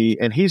of see.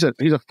 And he's a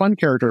fun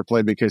character to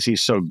play because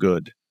he's so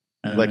good.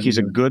 Like he's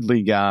a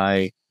goodly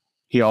guy.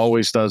 He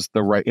always does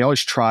he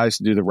always tries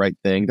to do the right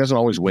thing. Doesn't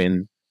always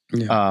win.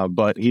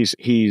 But he's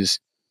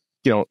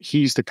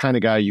the kind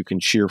of guy you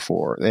can cheer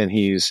for. And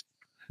he's,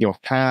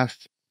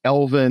 half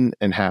elven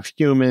and half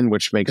human,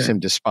 which makes him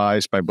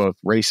despised by both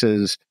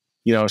races.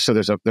 So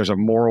there's a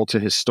moral to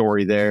his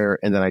story there.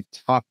 And then I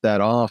top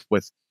that off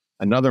with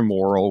another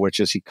moral, which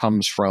is he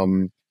comes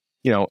from,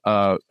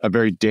 a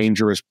very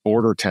dangerous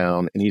border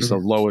town, and he's the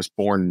lowest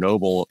born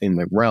noble in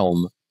the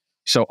realm.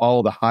 So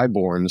all the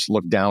highborns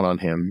look down on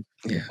him.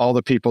 Yeah. All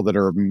the people that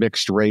are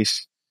mixed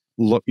race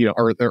look,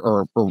 or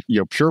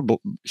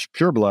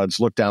purebloods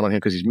look down on him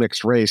because he's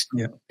mixed race.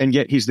 Yeah. And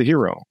yet he's the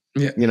hero.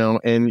 Yeah.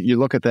 And you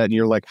look at that and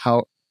you're like,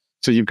 how?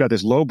 So you've got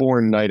this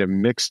lowborn knight of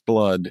mixed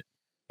blood,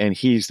 and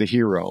he's the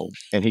hero,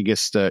 and he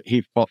gets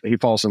he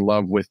falls in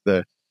love with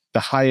the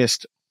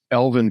highest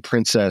elven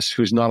princess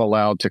who's not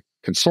allowed to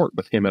consort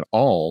with him at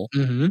all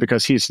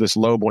because he's this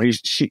lowborn.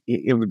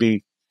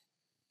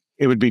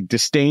 It would be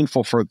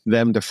disdainful for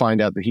them to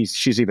find out that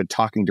she's even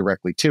talking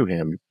directly to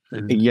him.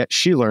 And yet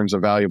she learns a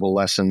valuable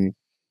lesson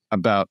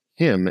about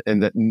him,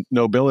 and that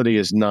nobility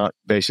is not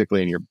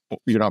basically, and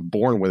you're not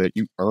born with it,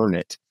 you earn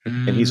it.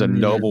 And he's a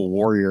noble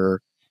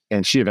warrior,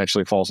 and she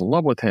eventually falls in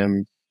love with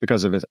him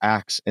because of his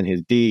acts and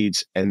his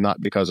deeds, and not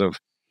because of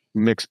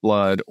mixed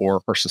blood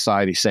or her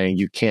society saying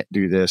you can't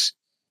do this,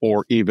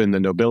 or even the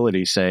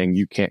nobility saying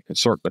you can't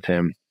consort with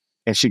him.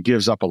 And she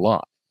gives up a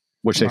lot,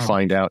 which they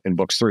find out in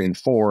books 3 and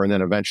 4, and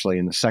then eventually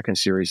in the second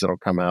series that'll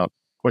come out,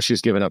 what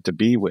she's given up to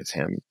be with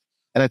him.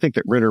 And I think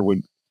that Ritter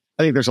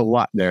I think there's a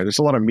lot there. There's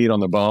a lot of meat on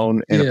the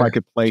bone. And if I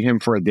could play him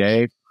for a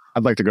day,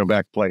 I'd like to go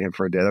back and play him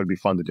for a day. That would be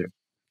fun to do.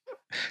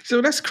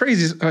 So that's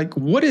crazy. Like,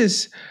 where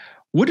does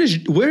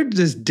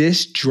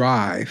this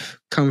drive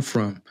come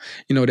from,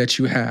 that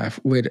you have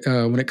with,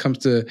 when it comes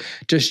to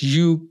just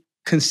you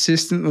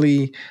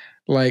consistently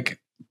like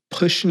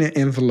pushing an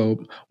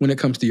envelope when it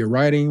comes to your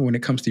writing, when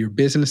it comes to your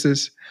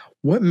businesses?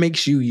 What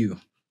makes you?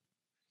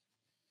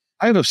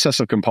 I have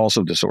obsessive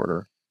compulsive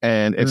disorder.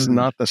 And it's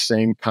not the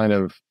same kind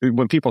of,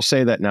 when people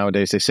say that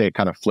nowadays, they say it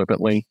kind of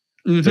flippantly.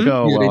 It's like,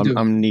 oh, Yeah, well, they do.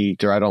 I'm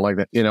neat, or I don't like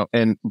that, you know.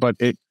 But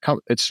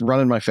it's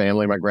run in my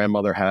family. My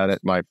grandmother had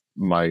it. My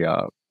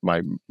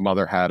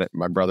mother had it.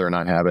 My brother and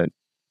I have it,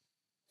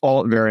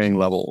 all at varying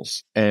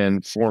levels.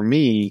 And for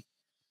me,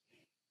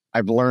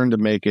 I've learned to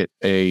make it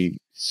a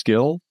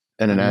skill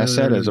and an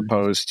asset as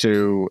opposed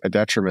to a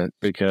detriment,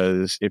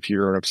 because if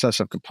you're an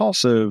obsessive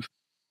compulsive,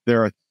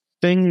 there are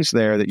things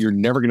there that you're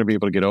never going to be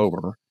able to get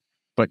over,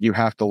 but you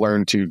have to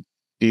learn to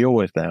deal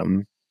with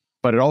them.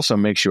 But it also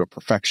makes you a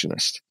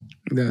perfectionist,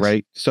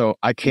 right? So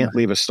I can't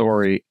leave a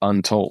story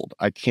untold.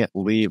 I can't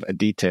leave a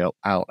detail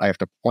out. I have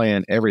to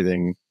plan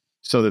everything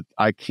so that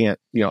I can't,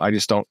 you know, I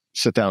just don't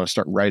sit down and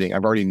start writing.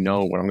 I've already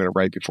know what I'm going to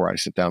write before I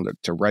sit down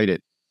to write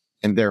it.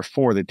 And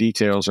therefore the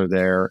details are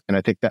there. And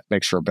I think that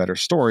makes for a better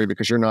story,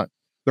 because there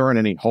aren't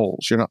any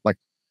holes. You're not like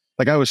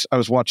I was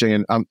watching,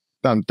 and I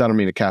don't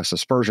mean to cast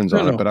aspersions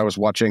on it, but I was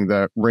watching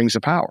the Rings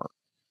of Power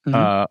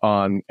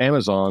on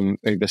Amazon,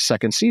 the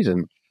second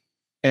season.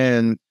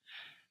 And,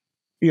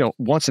 you know,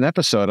 once an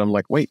episode, I'm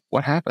like, wait,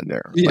 what happened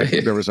there? Yeah.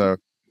 Like there was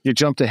you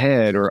jumped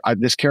ahead, or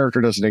this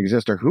character doesn't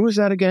exist, or who is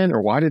that again?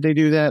 Or why did they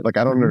do that? Like,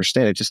 I don't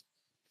understand. It just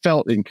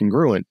felt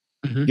incongruent.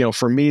 You know,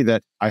 for me,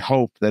 that I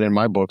hope that in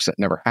my books that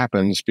never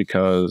happens,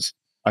 because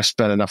I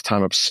spent enough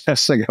time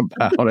obsessing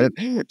about it.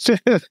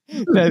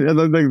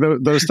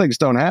 Those things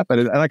don't happen.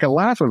 And I can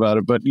laugh about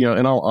it, but, you know,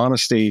 in all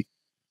honesty,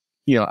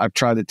 you know, I've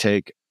tried to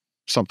take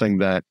something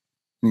that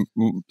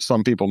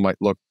some people might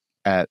look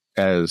at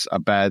as a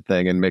bad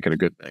thing and make it a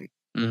good thing.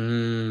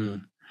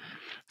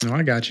 No,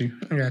 I got you.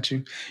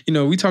 You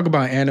know, we talk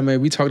about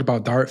anime, we talked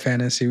about dark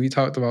fantasy, we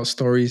talked about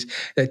stories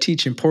that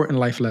teach important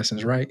life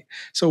lessons, right?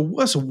 So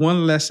what's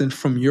one lesson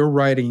from your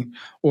writing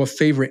or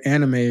favorite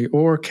anime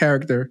or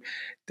character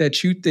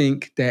that you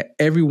think that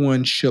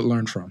everyone should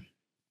learn from?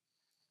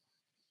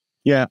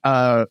 Yeah,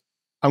 I'm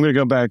going to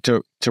go back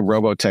to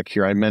Robotech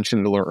here. I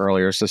mentioned it a little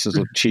earlier, so this is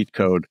a cheat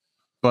code.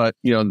 But,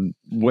 you know,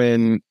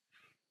 when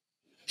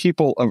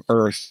people of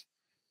Earth,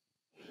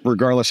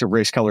 regardless of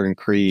race, color, and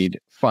creed,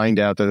 find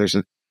out that there's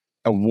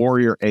a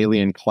warrior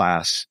alien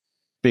class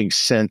being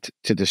sent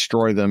to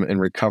destroy them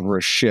and recover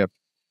a ship,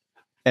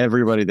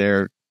 everybody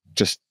there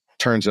just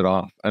turns it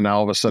off. And now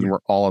all of a sudden we're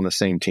all on the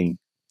same team.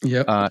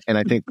 Yep. And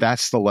I think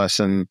that's the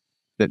lesson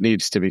that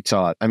needs to be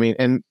taught. I mean,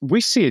 and we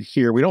see it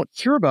here. We don't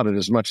hear about it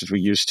as much as we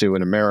used to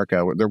in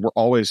America. We're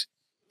always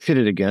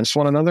pitted against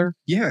one another.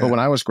 Yeah. But when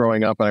I was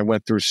growing up and I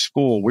went through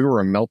school, we were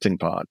a melting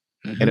pot,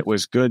 and it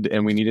was good.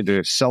 And we needed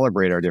to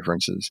celebrate our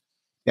differences.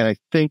 And I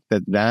think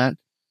that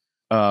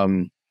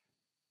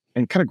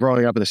and kind of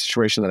growing up in the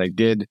situation that I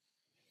did,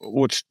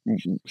 which,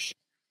 you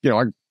know,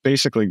 I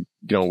basically, you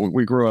know,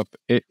 we grew up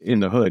in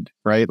the hood,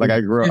 right? Like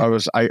I grew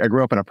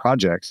up in a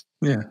project.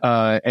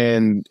 Yeah.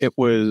 And it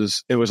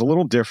was a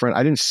little different.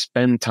 I didn't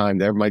spend time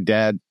there. My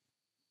dad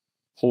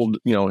pulled,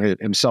 you know,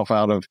 himself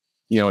out of,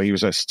 you know, he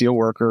was a steel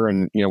worker,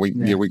 and, you know,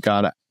 we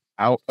got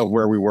out of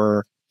where we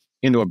were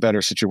into a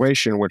better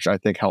situation, which I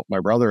think helped my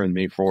brother and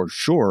me for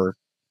sure.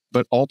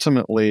 But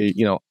ultimately,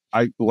 you know,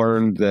 I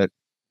learned that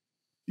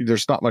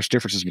there's not much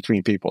differences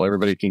between people.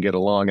 Everybody can get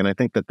along. And I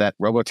think that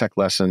Robotech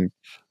lesson,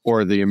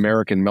 or the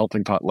American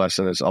melting pot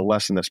lesson, is a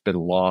lesson that's been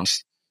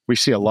lost. We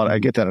see a lot. I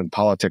get that in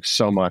politics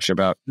so much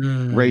about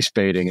race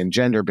baiting and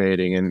gender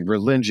baiting and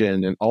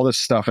religion and all this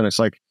stuff. And it's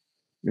like,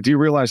 do you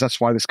realize that's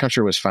why this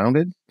country was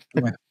founded?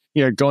 Yeah.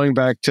 You know, going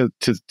back to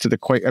the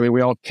Quake, I mean,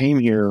 we all came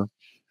here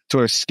to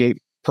escape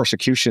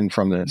persecution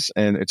from this,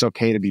 and it's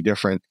okay to be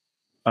different.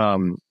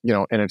 You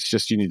know, and it's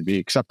just, you need to be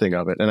accepting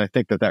of it. And I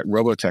think that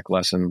Robotech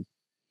lesson,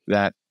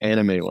 that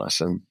anime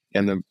lesson,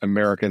 and the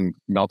American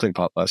melting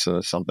pot lesson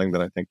is something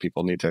that I think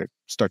people need to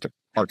start to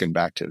harken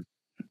back to.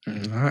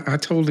 I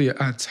totally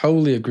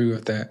agree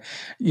with that.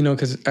 You know,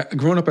 because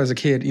growing up as a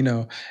kid, you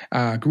know,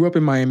 I grew up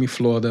in Miami,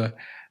 Florida.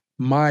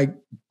 My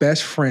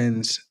best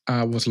friends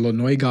was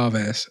Lenoy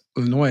Galvez.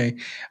 Lenoy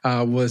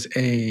was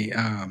a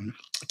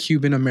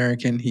Cuban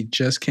American. He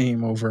just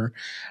came over.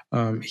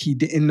 He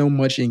didn't know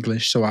much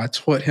English, so I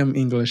taught him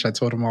English. I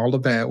taught him all the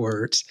bad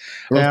words.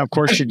 Yeah, of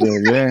course you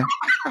did. Yeah.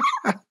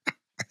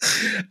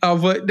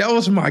 But that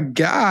was my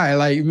guy.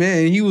 Like,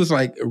 man, he was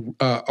like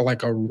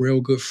a real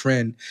good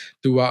friend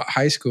throughout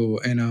high school.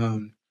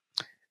 And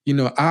you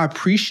know, I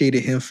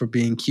appreciated him for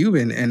being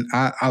Cuban, and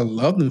I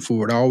loved him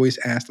for it. I always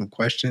asked him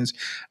questions.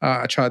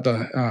 I tried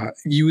to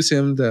use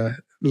him to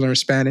learn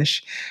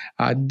Spanish.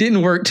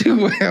 Didn't work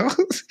too well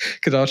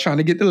because I was trying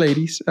to get the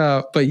ladies.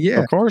 But yeah.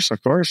 Of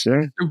course,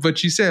 yeah.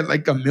 But you said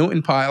like a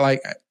melting pot,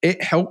 like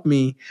it helped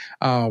me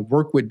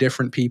work with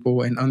different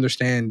people and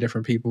understand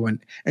different people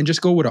and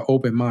just go with an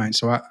open mind.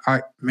 So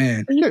I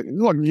man.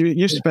 Look,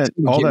 you spent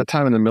all that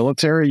time in the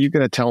military. You're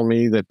going to tell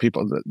me that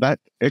people, that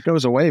it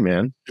goes away,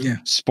 man. Yeah.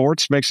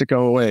 Sports makes it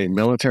go away.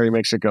 Military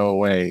makes it go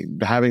away.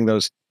 Having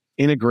those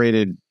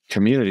integrated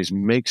communities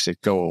makes it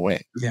go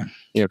away. Yeah.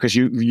 You know, because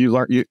you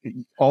learn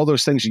all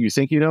those things that you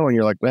think you know, and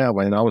you're like, well,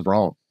 man, I was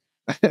wrong.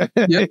 Yep.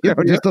 You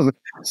know,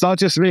 it's not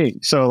just me.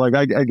 So like,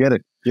 I get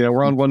it. You know,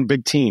 we're on one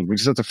big team. We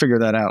just have to figure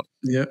that out.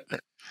 Yeah.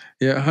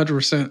 Yeah,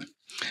 100%.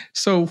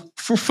 So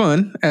for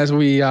fun, as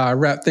we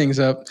wrap things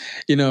up,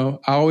 I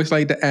always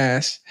like to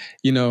ask,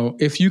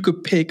 if you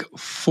could pick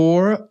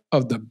four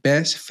of the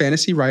best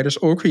fantasy writers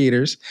or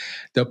creators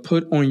to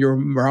put on your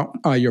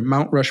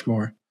Mount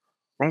Rushmore,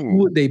 who Oh.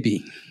 would they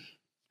be?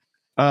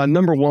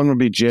 Number one would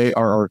be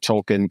J.R.R.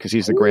 Tolkien, because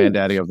he's the Ooh.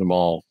 granddaddy of them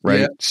all, Yeah,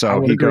 right? I So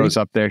would he agree. goes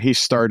up there. He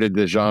started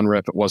the genre.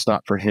 If it was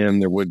not for him,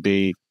 there would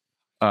be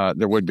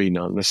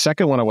none. The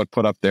second one I would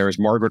put up there is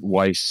Margaret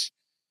Weiss.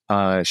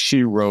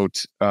 She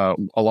wrote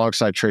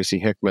alongside Tracy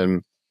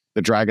Hickman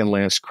the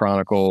Dragonlance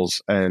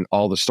Chronicles and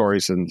all the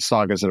stories and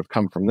sagas that have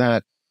come from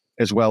that,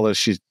 as well as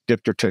she's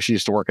dipped her toe. She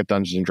used to work at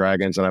Dungeons and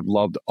Dragons, and I've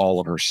loved all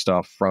of her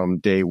stuff from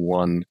day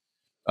one.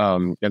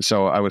 And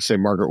so I would say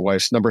Margaret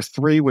Weiss. Number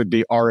three would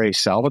be R.A.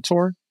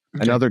 Salvatore,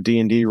 Okay. another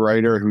D&D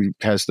writer who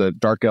has the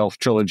Dark Elf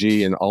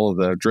trilogy and all of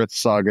the Drith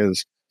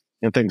sagas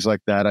and things like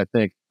that. I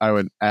think I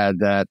would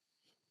add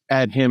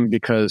him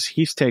because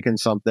he's taken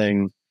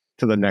something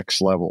to the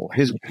next level.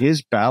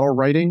 His battle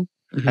writing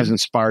has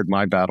inspired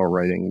my battle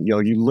writing.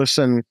 You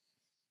listen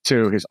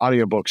to his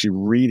audiobooks, you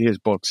read his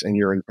books, and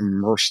you're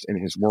immersed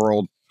in his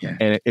world. Yeah.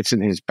 And it's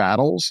in his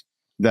battles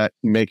that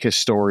make his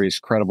stories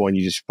credible, and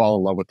you just fall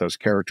in love with those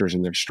characters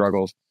and their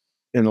struggles.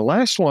 And the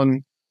last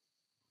one,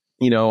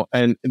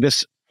 and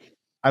this,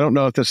 I don't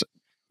know if this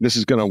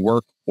is going to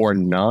work or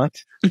not,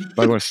 but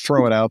I'm going to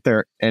throw it out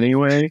there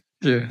anyway,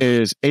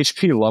 is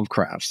H.P.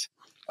 Lovecraft.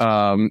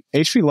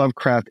 H.P.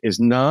 Lovecraft is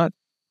not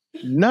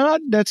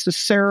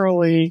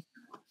necessarily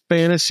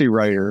fantasy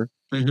writer,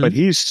 but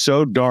he's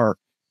so dark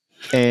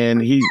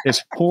and he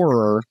is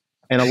horror,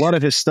 and a lot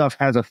of his stuff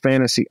has a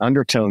fantasy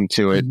undertone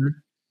to it,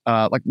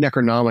 like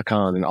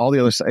Necronomicon and all the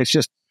other stuff. It's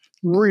just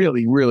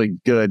really, really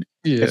good.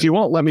 Yeah. If you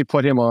won't let me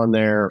put him on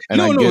there,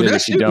 and I get it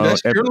if you don't.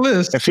 That's your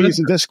list. If he's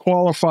a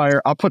disqualifier,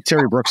 I'll put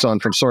Terry Brooks on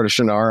from Sword of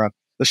Shannara,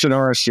 the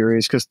Shannara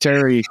series, because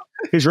Terry,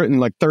 he's written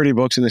like 30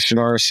 books in the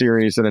Shannara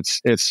series, and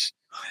it's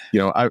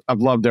I've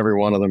loved every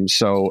one of them.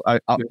 So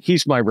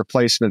he's my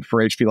replacement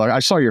for HP. I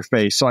saw your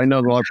face, so I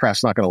know the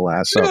Lovecraft's not going to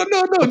last. So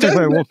no.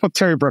 We'll put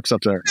Terry Brooks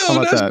up there. How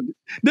about that?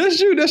 That's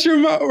you. That's your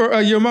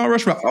Mount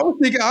Rushmore. I was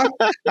thinking, I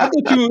thought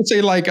you would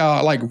say like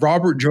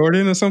Robert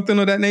Jordan or something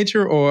of that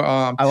nature, or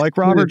I like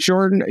Robert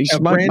Jordan.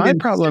 My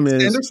problem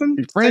is Sanderson?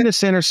 Brandon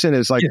Sanderson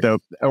is like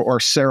or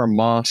Sarah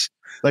Moss.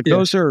 Like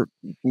those are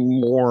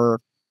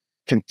more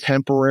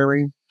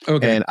contemporary.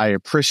 Okay. And I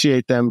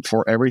appreciate them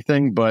for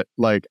everything, but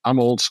like I'm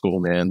old school,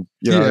 man.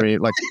 You know what I mean?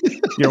 Like,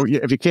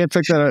 if you can't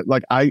pick that,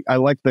 like I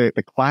like the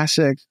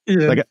classics.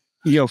 Yeah. Like,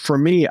 for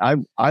me,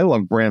 I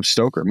love Bram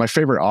Stoker. My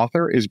favorite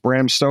author is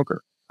Bram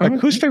Stoker. Like,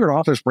 whose favorite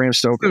author is Bram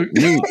Stoker?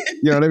 Me.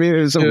 You know what I mean?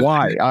 It's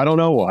why. I don't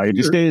know why. It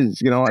just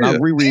is. And I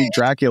reread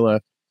Dracula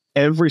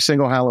every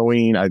single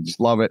Halloween. I just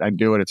love it. I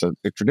do it. It's a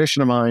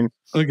tradition of mine.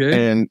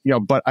 Okay. And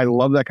but I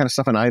love that kind of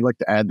stuff, and I like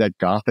to add that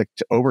gothic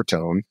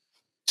overtone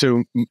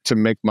to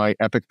make my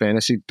epic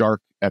fantasy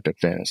dark epic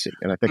fantasy,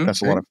 and I think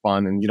that's a lot of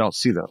fun, and you don't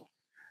see those.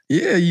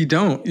 Yeah, you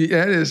don't.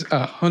 That is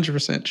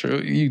 100% true.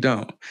 You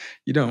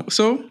don't.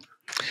 So,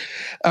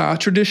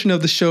 tradition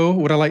of the show,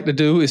 what I like to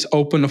do is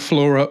open the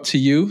floor up to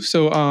you.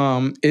 So,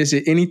 is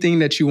it anything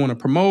that you want to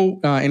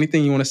promote?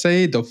 Anything you want to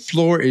say? The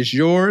floor is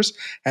yours.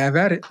 Have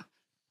at it.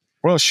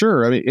 Well,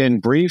 sure. I mean, in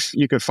brief,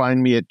 you could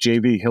find me at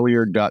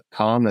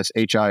jvhilliard.com. That's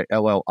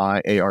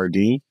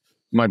HILLIARD.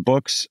 My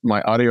books,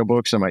 my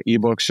audiobooks, and my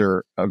ebooks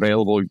are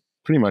available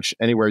pretty much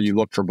anywhere you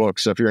look for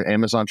books. So if you're an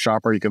Amazon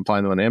shopper, you can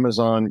find them on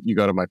Amazon. You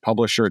go to my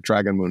publisher at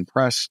Dragon Moon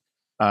Press.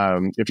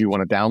 If you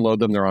want to download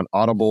them, they're on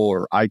Audible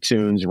or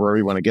iTunes, wherever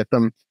you want to get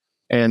them.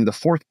 And the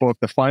fourth book,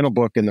 the final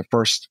book in the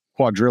first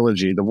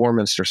quadrilogy, the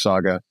Warminster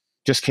Saga,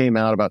 just came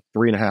out about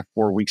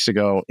 3.5-4 weeks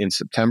ago in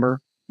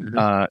September.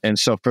 And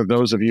so for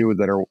those of you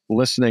that are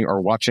listening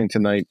or watching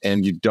tonight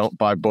and you don't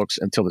buy books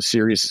until the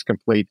series is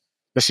complete,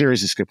 the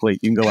series is complete.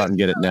 You can go out and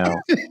get it now.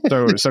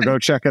 So go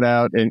check it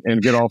out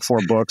and get all 4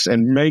 books,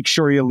 and make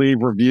sure you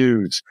leave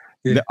reviews.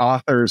 The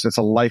authors, it's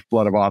a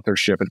lifeblood of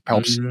authorship. It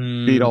helps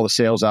beat all the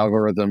sales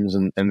algorithms,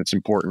 and it's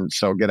important.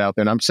 So get out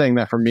there. And I'm saying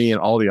that for me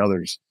and all the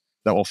others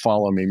that will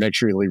follow me. Make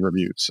sure you leave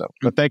reviews. So,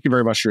 but thank you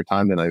very much for your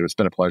time tonight. It's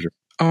been a pleasure.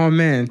 Oh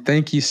man,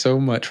 thank you so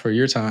much for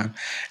your time.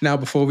 Now,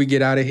 before we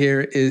get out of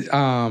here,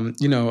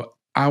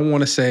 I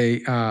want to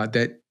say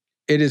that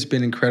it has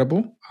been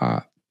incredible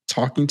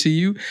talking to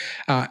you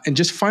and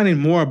just finding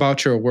more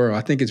about your world.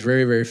 I think it's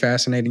very, very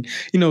fascinating.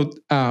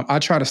 I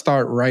try to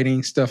start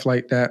writing stuff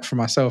like that for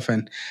myself,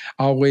 and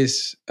I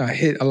always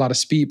hit a lot of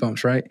speed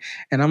bumps, right?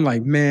 And I'm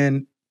like,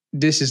 man,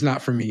 this is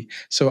not for me.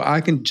 So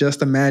I can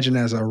just imagine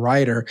as a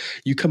writer,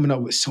 you coming up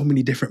with so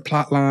many different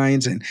plot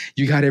lines, and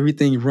you got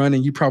everything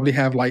running. You probably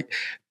have like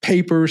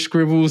paper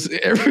scribbles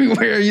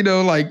everywhere,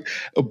 like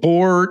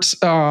boards.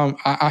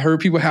 I heard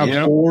people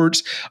have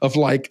boards of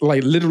like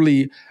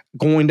literally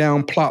going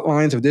down plot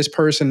lines of this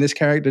person, this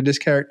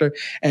character,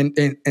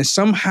 and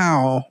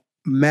somehow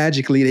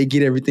magically they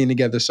get everything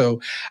together.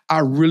 So I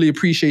really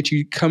appreciate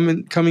you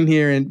coming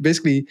here and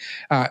basically,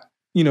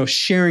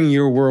 sharing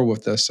your world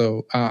with us.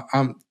 So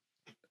I'm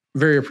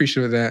very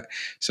appreciative of that.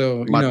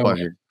 So, My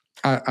pleasure.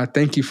 I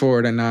thank you for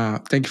it, and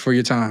thank you for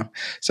your time.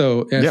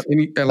 So, if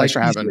Thanks for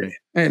having me.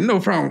 And no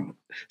problem.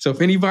 So,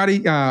 if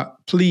anybody,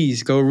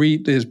 please go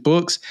read his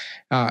books.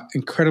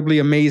 Incredibly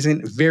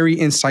amazing, very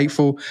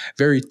insightful,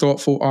 very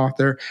thoughtful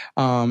author.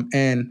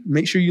 And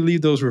make sure you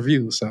leave those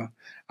reviews. So,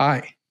 all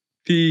right,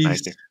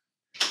 peace.